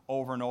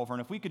over and over.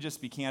 And if we could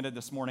just be candid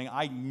this morning,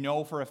 I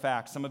know for a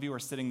fact some of you are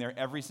sitting there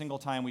every single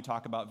time we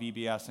talk about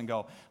VBS and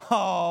go,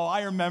 oh,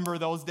 I remember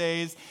those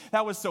days.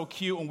 That was so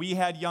cute when we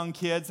had young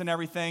kids and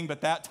everything,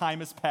 but that time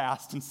has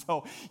passed. And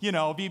so,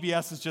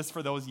 VBS is just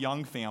for those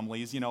young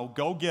families.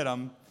 Go get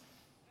them.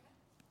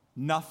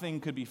 Nothing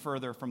could be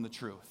further from the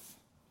truth.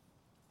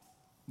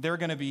 They're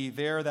going to be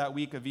there that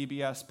week of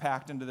VBS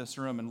packed into this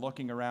room and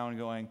looking around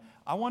going,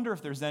 I wonder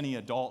if there's any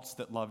adults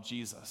that love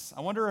Jesus.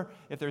 I wonder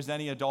if there's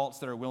any adults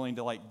that are willing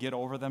to get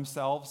over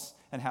themselves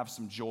and have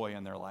some joy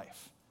in their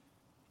life.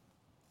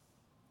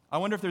 I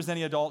wonder if there's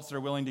any adults that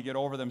are willing to get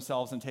over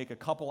themselves and take a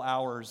couple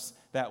hours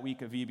that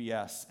week of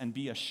VBS and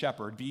be a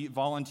shepherd,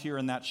 volunteer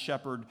in that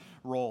shepherd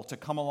role to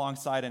come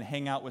alongside and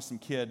hang out with some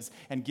kids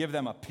and give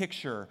them a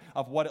picture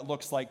of what it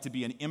looks like to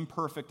be an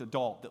imperfect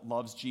adult that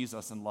loves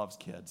Jesus and loves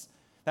kids.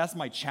 That's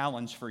my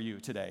challenge for you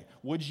today.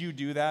 Would you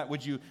do that?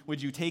 Would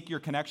you take your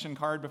connection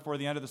card before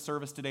the end of the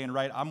service today and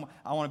write, I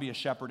want to be a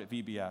shepherd at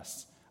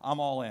VBS.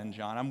 I'm all in,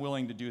 John. I'm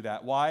willing to do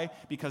that. Why?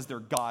 Because they're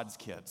God's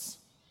kids.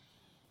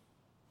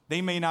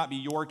 They may not be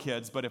your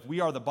kids, but if we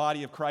are the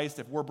body of Christ,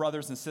 if we're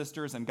brothers and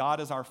sisters and God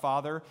is our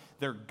Father,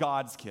 they're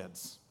God's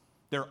kids.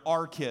 They're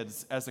our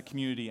kids as a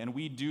community, and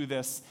we do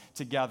this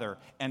together,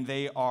 and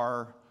they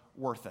are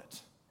worth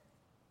it.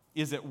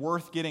 Is it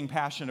worth getting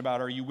passionate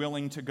about? Are you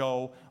willing to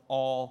go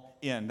all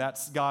in?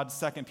 That's God's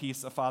second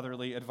piece of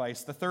fatherly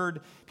advice. The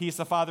third piece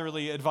of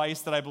fatherly advice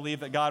that I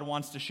believe that God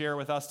wants to share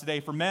with us today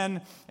for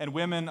men and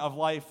women of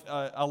life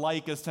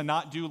alike is to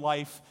not do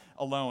life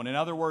alone. In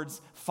other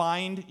words,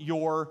 find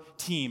your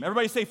team.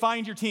 Everybody say,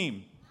 find your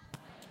team.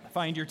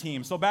 Find your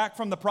team. So back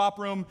from the prop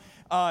room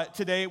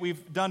today,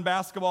 we've done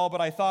basketball,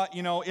 but I thought,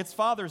 it's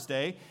Father's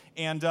Day,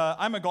 and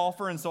I'm a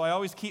golfer, and so I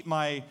always keep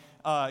my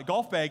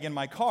golf bag in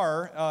my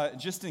car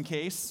just in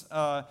case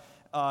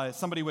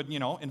somebody would,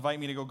 invite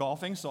me to go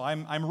golfing. So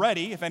I'm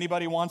ready if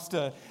anybody wants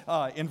to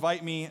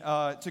invite me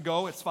to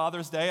go. It's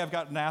Father's Day. I've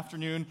got an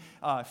afternoon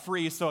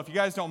free. So if you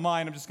guys don't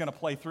mind, I'm just going to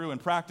play through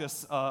and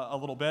practice a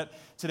little bit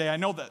today. I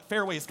know that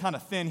fairway is kind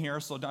of thin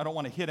here, so I don't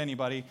want to hit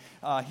anybody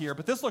here.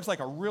 But this looks like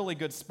a really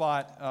good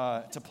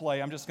spot to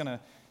play. I'm just going to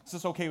Is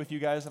this okay with you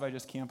guys if I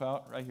just camp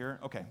out right here?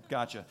 Okay,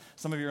 gotcha.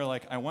 Some of you are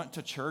like, I went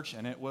to church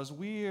and it was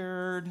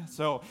weird.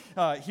 So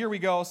here we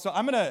go. So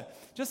I'm going to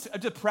just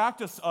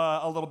practice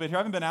a little bit here. I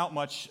haven't been out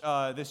much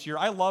this year.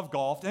 I love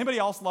golf. Anybody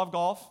else love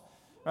golf?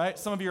 Right?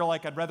 Some of you are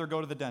like, I'd rather go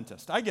to the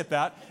dentist. I get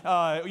that.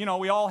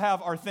 We all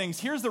have our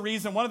things. Here's the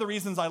reason. One of the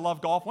reasons I love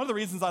golf, one of the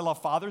reasons I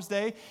love Father's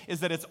Day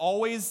is that it's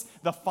always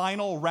the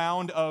final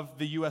round of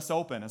the U.S.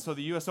 Open. And so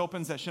the U.S.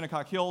 Open's at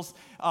Shinnecock Hills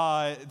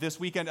this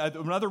weekend.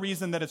 Another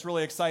reason that it's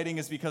really exciting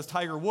is because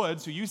Tiger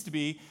Woods, who used to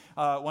be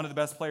one of the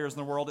best players in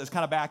the world, is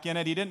kind of back in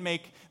it. He didn't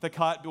make the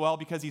cut, well,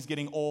 because he's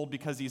getting old,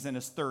 because he's in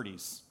his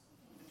 30s.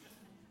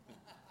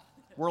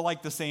 We're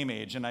like the same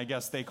age, and I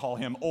guess they call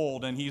him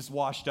old, and he's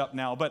washed up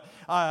now. But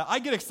I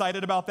get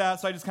excited about that,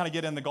 so I just kind of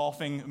get in the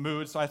golfing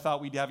mood. So I thought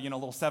we'd have a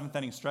little seventh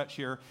inning stretch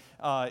here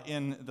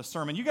in the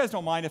sermon. You guys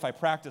don't mind if I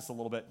practice a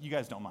little bit? You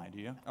guys don't mind, do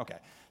you? Okay.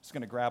 Just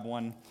going to grab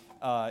one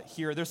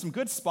here. There's some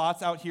good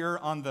spots out here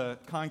on the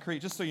concrete.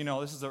 Just so you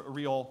know, this is a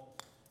real,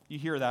 you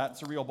hear that,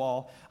 it's a real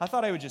ball. I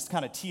thought I would just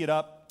kind of tee it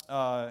up.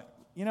 I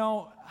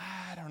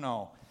don't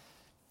know.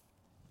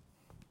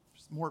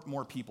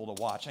 More people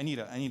to watch. I need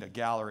a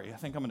gallery. I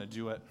think I'm going to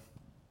do it.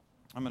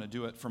 I'm going to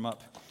do it from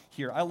up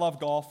here. I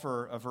love golf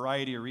for a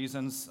variety of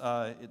reasons.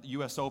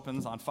 U.S.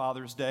 Opens on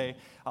Father's Day.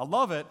 I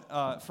love it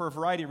for a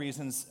variety of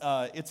reasons.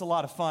 It's a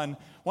lot of fun.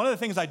 One of the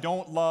things I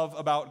don't love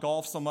about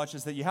golf so much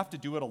is that you have to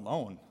do it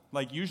alone.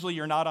 Like usually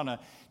you're not on a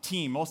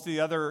team. Most of the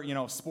other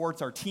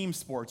sports are team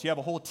sports. You have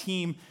a whole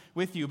team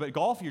with you, but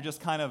golf you're just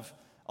kind of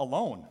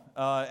alone,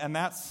 and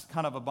that's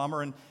kind of a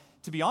bummer. And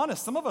to be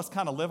honest, some of us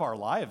kind of live our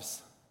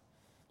lives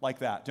like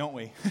that, don't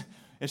we?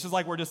 It's just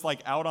like we're just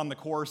like out on the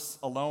course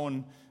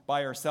alone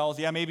by ourselves.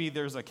 Yeah, maybe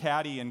there's a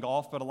caddy in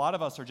golf, but a lot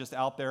of us are just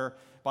out there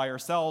by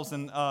ourselves.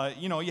 And,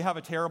 you have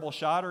a terrible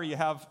shot or you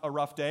have a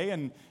rough day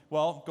and,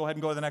 well, go ahead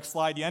and go to the next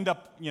slide. You end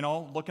up,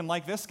 looking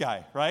like this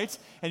guy, right?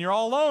 And you're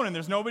all alone and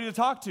there's nobody to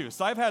talk to.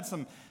 So I've had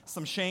some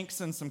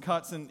shanks and some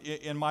cuts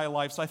in my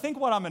life. So I think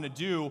what I'm going to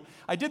do,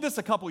 I did this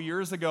a couple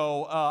years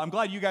ago. I'm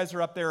glad you guys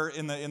are up there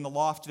in the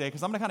loft today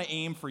because I'm going to kind of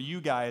aim for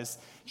you guys.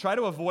 Try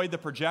to avoid the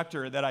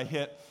projector that I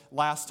hit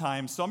last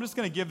time. So I'm just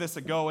going to give this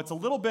a go. It's a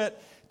little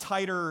bit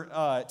tighter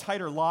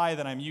lie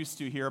than I'm used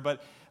to here,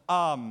 but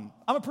I'm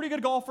a pretty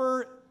good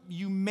golfer.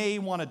 You may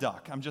want to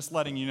duck. I'm just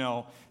letting you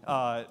know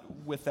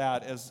with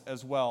that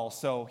as well.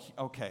 So,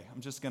 okay,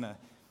 I'm just going to,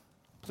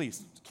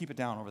 please, keep it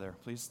down over there,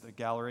 please, the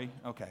gallery.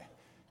 Okay,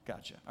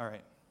 gotcha. All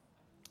right,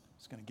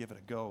 just going to give it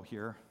a go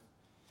here.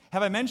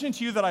 Have I mentioned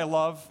to you that I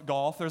love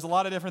golf? There's a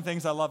lot of different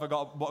things I love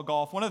about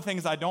golf. One of the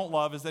things I don't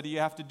love is that you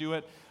have to do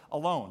it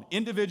alone.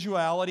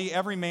 Individuality,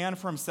 every man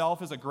for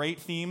himself, is a great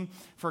theme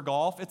for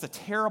golf. It's a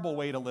terrible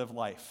way to live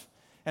life.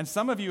 And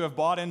some of you have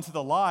bought into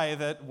the lie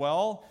that,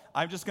 well,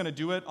 I'm just going to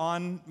do it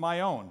on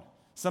my own.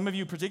 Some of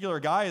you particular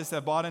guys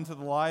have bought into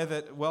the lie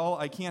that, well,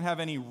 I can't have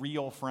any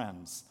real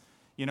friends,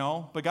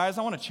 But guys,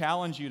 I want to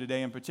challenge you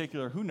today in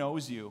particular. Who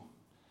knows you?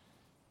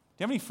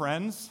 Do you have any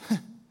friends?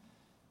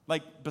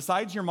 Like,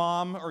 besides your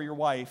mom or your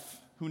wife,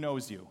 who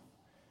knows you?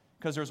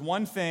 Because there's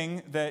one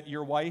thing that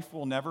your wife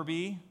will never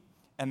be,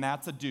 and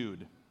that's a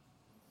dude.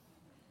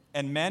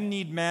 And men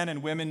need men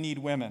and women need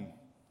women.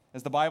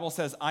 As the Bible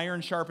says,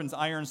 iron sharpens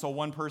iron, so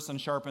one person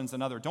sharpens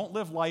another. Don't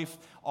live life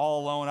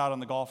all alone out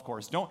on the golf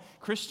course.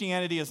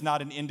 Christianity is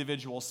not an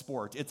individual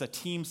sport. It's a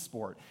team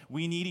sport.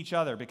 We need each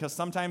other because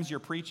sometimes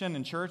you're preaching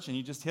in church and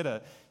you just hit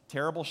a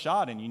terrible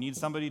shot and you need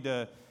somebody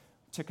to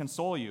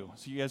console you.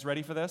 So you guys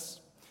ready for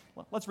this?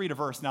 Let's read a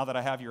verse now that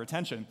I have your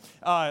attention.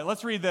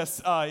 Let's read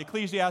this.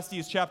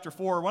 Ecclesiastes chapter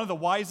 4. One of the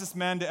wisest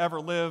men to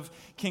ever live,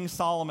 King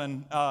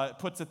Solomon,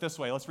 puts it this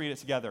way. Let's read it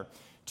together.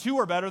 2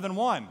 are better than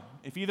 1.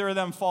 If either of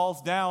them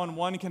falls down,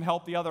 one can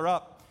help the other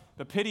up.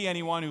 But pity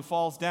anyone who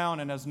falls down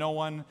and has no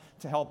one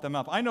to help them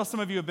up. I know some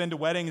of you have been to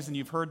weddings and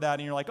you've heard that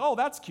and you're like, oh,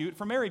 that's cute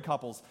for married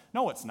couples.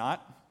 No, it's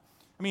not.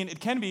 I mean,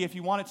 it can be if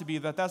you want it to be,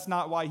 but that's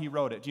not why he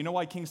wrote it. Do you know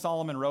why King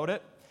Solomon wrote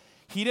it?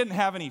 He didn't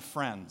have any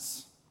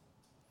friends.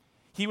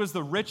 He was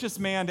the richest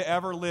man to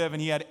ever live,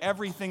 and he had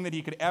everything that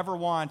he could ever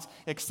want,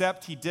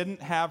 except he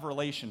didn't have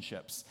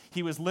relationships.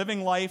 He was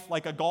living life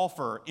like a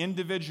golfer,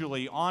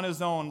 individually, on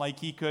his own, like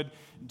he could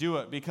do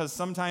it, because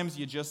sometimes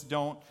you just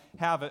don't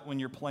have it when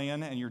you're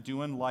playing and you're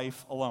doing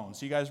life alone.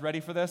 So you guys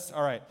ready for this?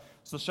 All right.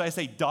 So should I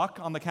say duck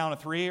on the count of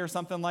 3 or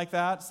something like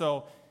that?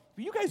 So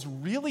you guys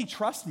really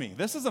trust me.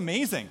 This is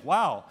amazing.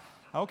 Wow.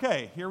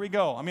 Okay, here we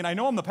go. I mean, I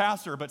know I'm the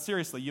pastor, but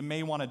seriously, you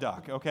may want to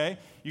duck, okay?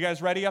 You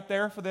guys ready up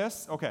there for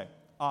this? Okay.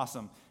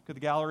 Awesome. Could the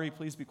gallery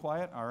please be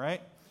quiet? All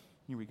right.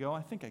 Here we go.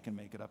 I think I can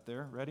make it up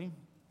there. Ready?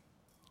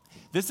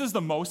 This is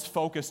the most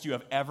focused you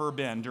have ever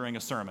been during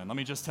a sermon. Let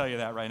me just tell you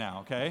that right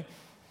now, okay?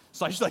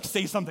 So I should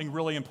say something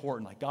really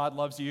important, like God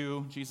loves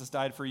you, Jesus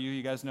died for you.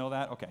 You guys know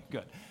that? Okay,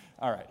 good.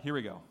 All right, here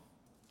we go.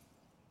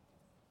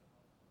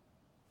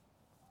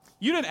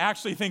 You didn't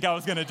actually think I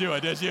was going to do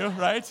it, did you?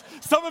 Right?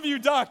 Some of you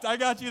ducked. I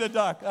got you to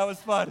duck. That was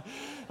fun.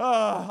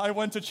 I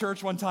went to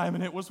church one time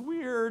and it was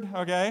weird,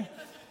 okay?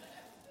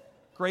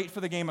 Great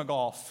for the game of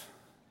golf.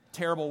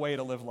 Terrible way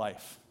to live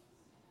life.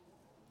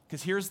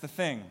 Because here's the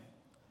thing.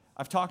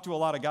 I've talked to a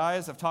lot of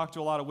guys, I've talked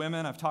to a lot of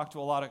women, I've talked to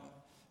a lot of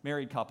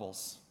married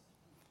couples,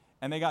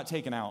 and they got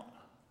taken out.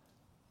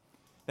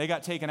 They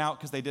got taken out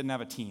because they didn't have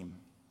a team.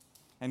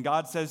 And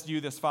God says to you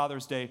this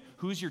Father's Day,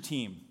 who's your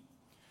team?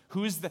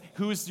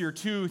 Who's your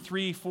 2,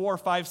 3, 4,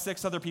 5,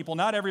 6 other people?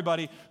 Not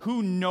everybody.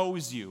 Who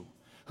knows you?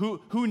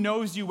 Who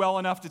knows you well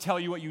enough to tell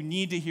you what you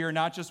need to hear,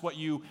 not just what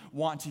you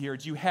want to hear?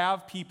 Do you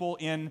have people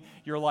in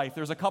your life?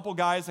 There's a couple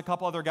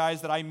other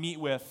guys that I meet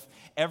with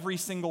every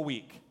single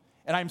week,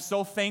 and I'm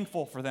so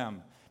thankful for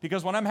them.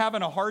 Because when I'm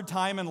having a hard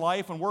time in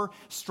life, when we're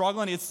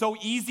struggling, it's so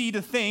easy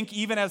to think,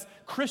 even as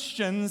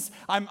Christians,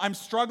 I'm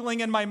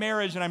struggling in my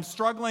marriage, and I'm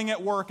struggling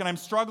at work, and I'm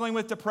struggling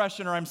with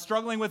depression, or I'm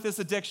struggling with this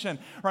addiction,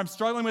 or I'm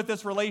struggling with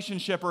this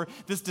relationship, or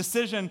this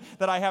decision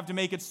that I have to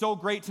make. It's so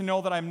great to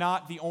know that I'm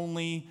not the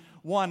only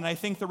one. And I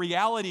think the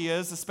reality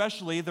is,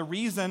 especially the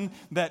reason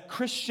that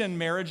Christian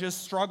marriages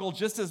struggle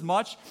just as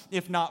much,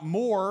 if not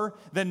more,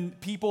 than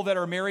people that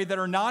are married that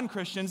are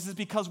non-Christians, is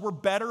because we're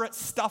better at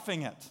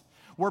stuffing it.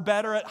 We're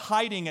better at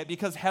hiding it,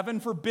 because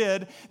heaven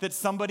forbid that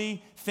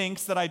somebody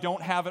thinks that I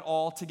don't have it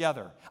all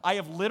together. I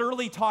have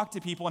literally talked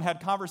to people and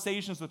had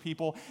conversations with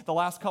people the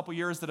last couple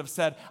years that have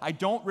said, I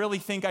don't really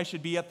think I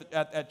should be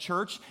at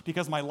church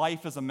because my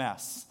life is a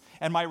mess.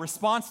 And my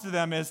response to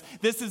them is,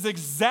 this is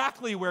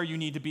exactly where you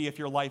need to be if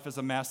your life is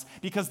a mess,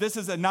 because this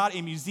is not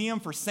a museum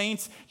for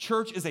saints.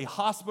 Church is a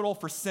hospital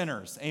for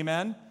sinners.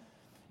 Amen?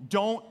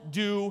 Don't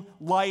do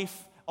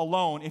life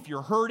alone. If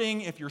you're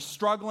hurting, if you're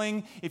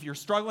struggling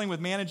with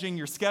managing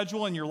your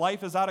schedule and your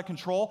life is out of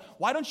control,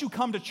 why don't you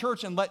come to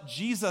church and let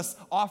Jesus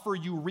offer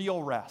you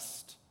real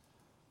rest?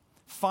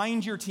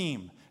 Find your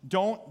team.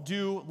 Don't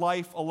do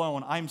life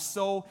alone. I'm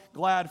so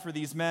glad for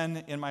these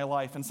men in my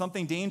life. And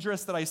something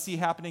dangerous that I see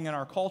happening in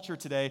our culture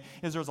today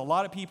is there's a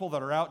lot of people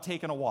that are out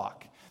taking a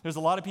walk. There's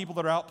a lot of people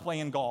that are out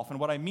playing golf. And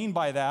what I mean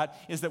by that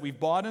is that we've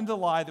bought into the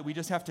lie that we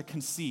just have to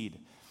concede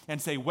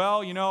and say,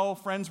 well, you know,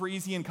 friends were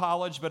easy in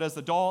college, but as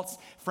adults,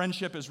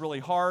 friendship is really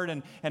hard,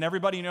 and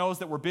everybody knows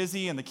that we're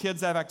busy, and the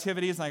kids have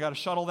activities, and I got to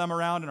shuttle them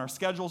around, and our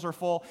schedules are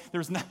full.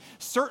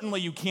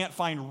 Certainly you can't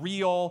find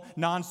real,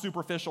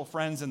 non-superficial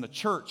friends in the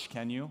church,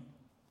 can you?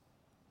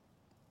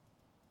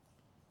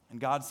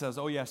 And God says,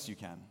 oh, yes, you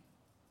can.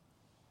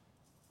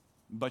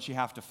 But you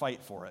have to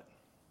fight for it.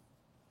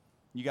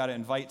 You got to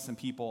invite some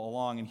people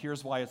along, and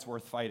here's why it's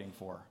worth fighting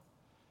for.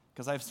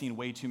 Because I've seen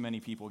way too many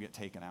people get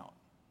taken out.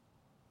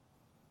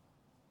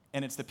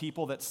 And it's the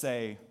people that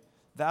say,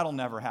 that'll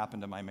never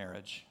happen to my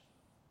marriage.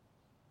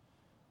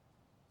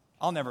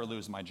 I'll never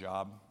lose my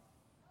job.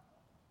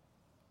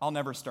 I'll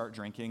never start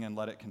drinking and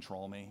let it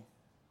control me.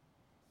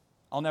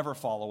 I'll never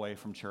fall away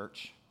from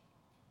church.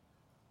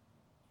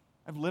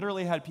 I've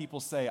literally had people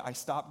say, I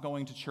stopped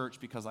going to church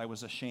because I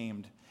was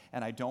ashamed,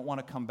 and I don't want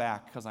to come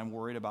back because I'm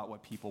worried about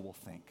what people will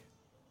think.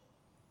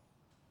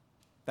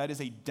 That is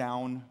a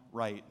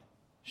downright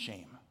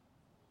shame.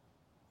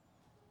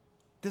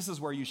 This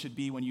is where you should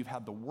be when you've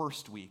had the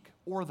worst week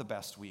or the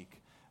best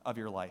week of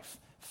your life.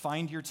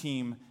 Find your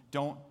team.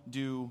 Don't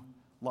do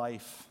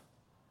life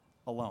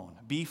alone.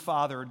 Be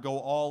fathered. Go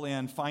all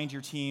in. Find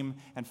your team.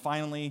 And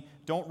finally,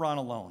 don't run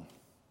alone.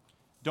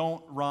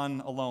 Don't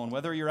run alone.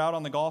 Whether you're out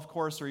on the golf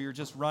course or you're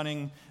just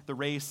running the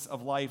race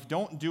of life,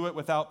 don't do it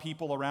without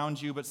people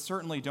around you, but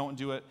certainly don't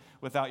do it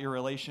without your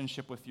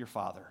relationship with your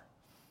Father.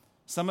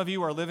 Some of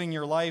you are living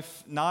your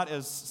life not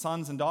as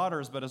sons and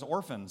daughters, but as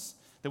orphans.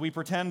 That we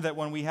pretend that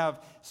when we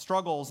have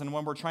struggles and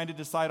when we're trying to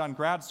decide on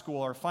grad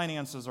school or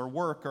finances or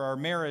work or our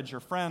marriage or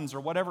friends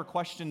or whatever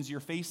questions you're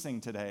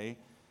facing today,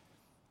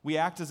 we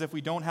act as if we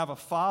don't have a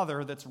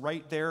Father that's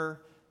right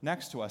there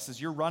next to us.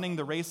 As you're running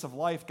the race of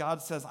life,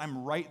 God says,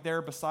 I'm right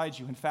there beside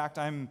you. In fact,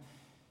 I'm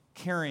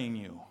carrying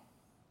you.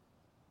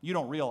 You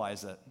don't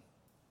realize it.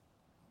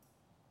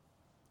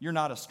 You're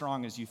not as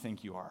strong as you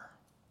think you are.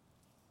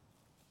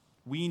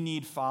 We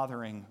need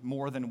fathering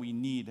more than we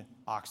need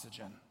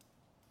oxygen.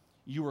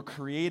 You were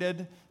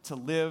created to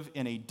live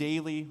in a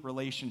daily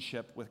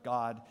relationship with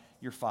God,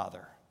 your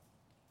Father.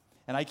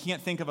 And I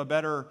can't think of a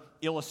better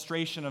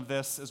illustration of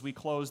this as we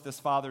close this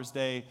Father's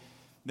Day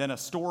than a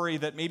story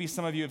that maybe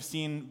some of you have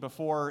seen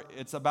before.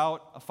 It's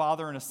about a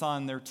father and a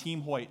son. They're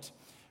Team Hoyt,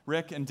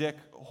 Rick and Dick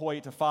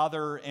Hoyt, a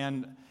father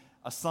and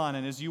a son.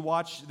 And as you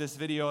watch this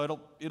video,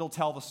 it'll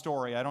tell the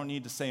story. I don't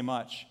need to say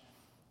much.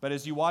 But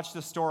as you watch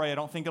this story, I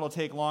don't think it'll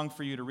take long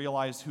for you to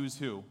realize who's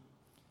who.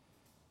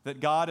 That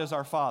God is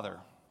our Father.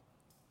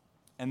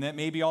 And that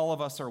maybe all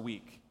of us are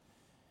weak.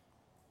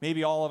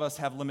 Maybe all of us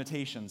have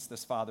limitations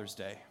this Father's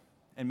Day.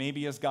 And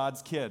maybe as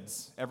God's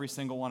kids, every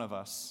single one of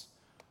us,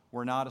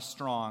 we're not as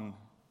strong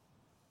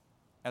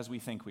as we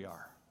think we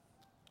are.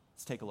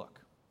 Let's take a look.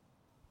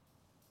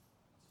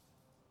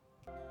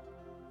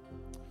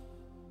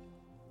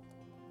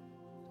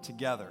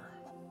 Together.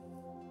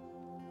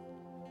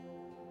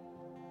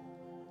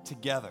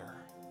 Together.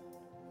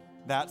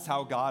 That's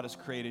how God has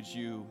created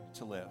you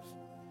to live.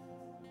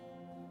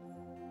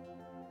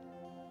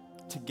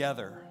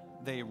 Together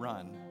they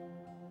run.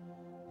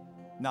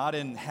 Not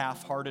in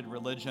half-hearted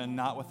religion,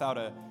 not without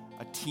a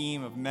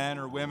team of men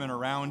or women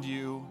around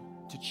you.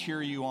 to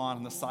cheer you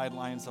on the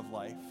sidelines of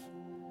life.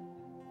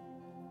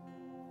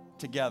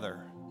 Together.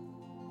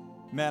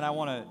 Men, I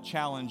want to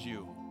challenge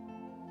you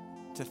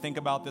to think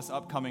about this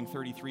upcoming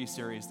 33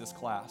 series, this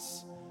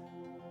class.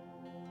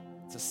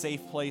 It's a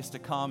safe place to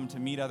come, to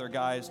meet other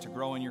guys, to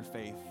grow in your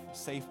faith. A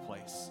safe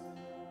place.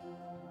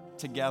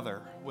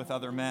 Together with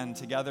other men,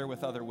 together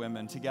with other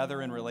women,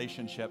 together in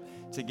relationship,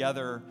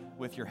 together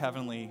with your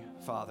heavenly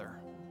Father.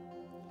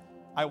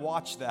 I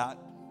watched that,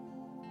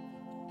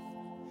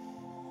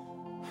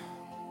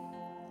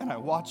 and I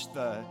watched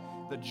the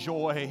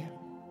joy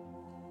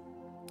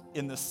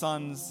in the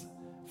son's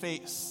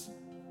face.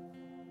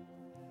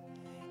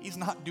 He's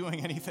not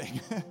doing anything.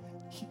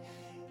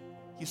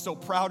 He's so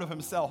proud of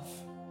himself.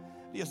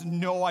 He has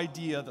no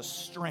idea the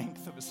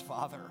strength of his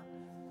father.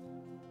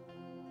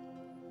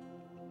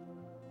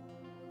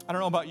 I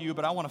don't know about you,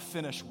 but I want to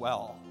finish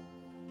well.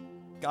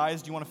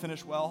 Guys, do you want to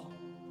finish well?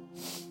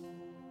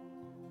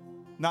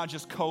 Not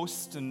just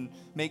coast and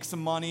make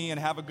some money and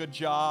have a good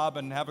job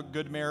and have a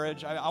good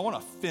marriage. I want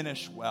to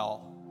finish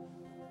well.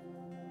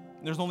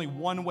 There's only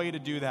one way to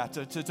do that,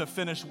 to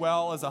finish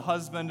well as a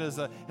husband, as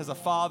a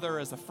father,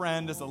 as a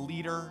friend, as a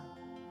leader.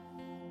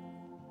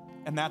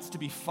 And that's to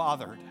be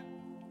fathered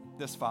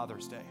this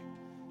Father's Day.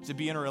 To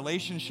be in a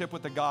relationship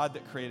with the God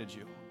that created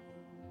you.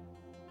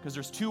 Because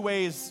there's two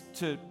ways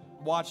to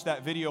watch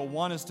that video.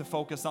 One is to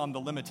focus on the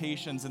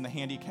limitations and the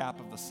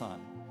handicap of the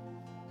son.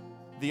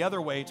 The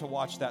other way to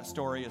watch that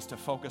story is to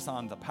focus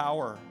on the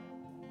power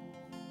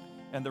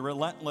and the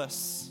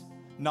relentless,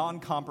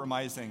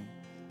 non-compromising,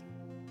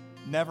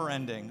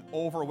 never-ending,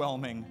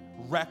 overwhelming,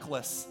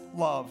 reckless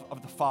love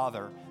of the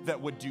Father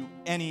that would do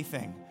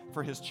anything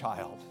for his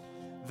child.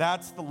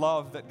 That's the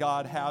love that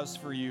God has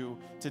for you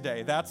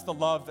today. That's the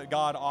love that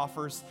God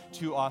offers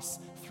to us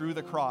through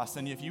the cross.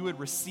 And if you would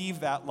receive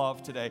that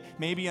love today,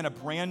 maybe in a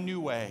brand new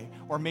way,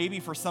 or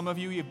maybe for some of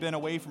you, you've been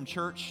away from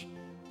church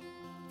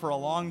for a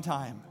long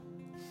time,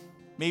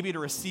 maybe to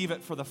receive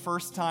it for the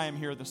first time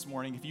here this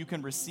morning, if you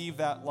can receive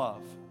that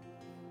love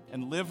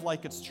and live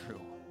like it's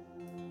true,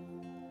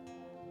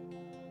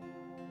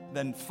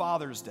 then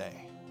Father's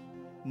Day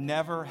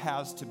never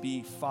has to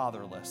be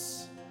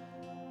fatherless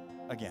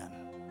again.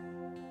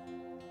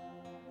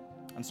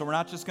 And so we're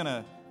not just going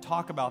to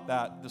talk about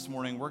that this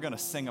morning. We're going to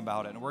sing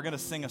about it. And we're going to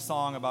sing a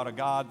song about a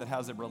God that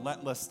has a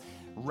relentless,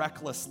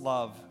 reckless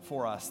love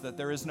for us, that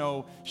there is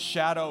no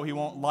shadow he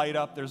won't light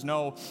up. There's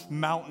no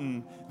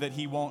mountain that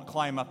he won't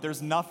climb up.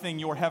 There's nothing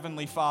your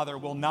heavenly Father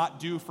will not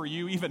do for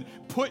you, even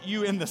put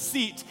you in the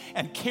seat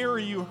and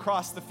carry you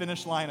across the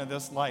finish line of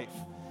this life.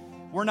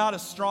 We're not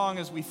as strong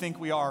as we think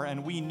we are,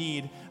 and we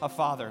need a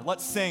Father.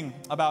 Let's sing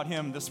about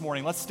him this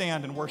morning. Let's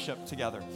stand and worship together.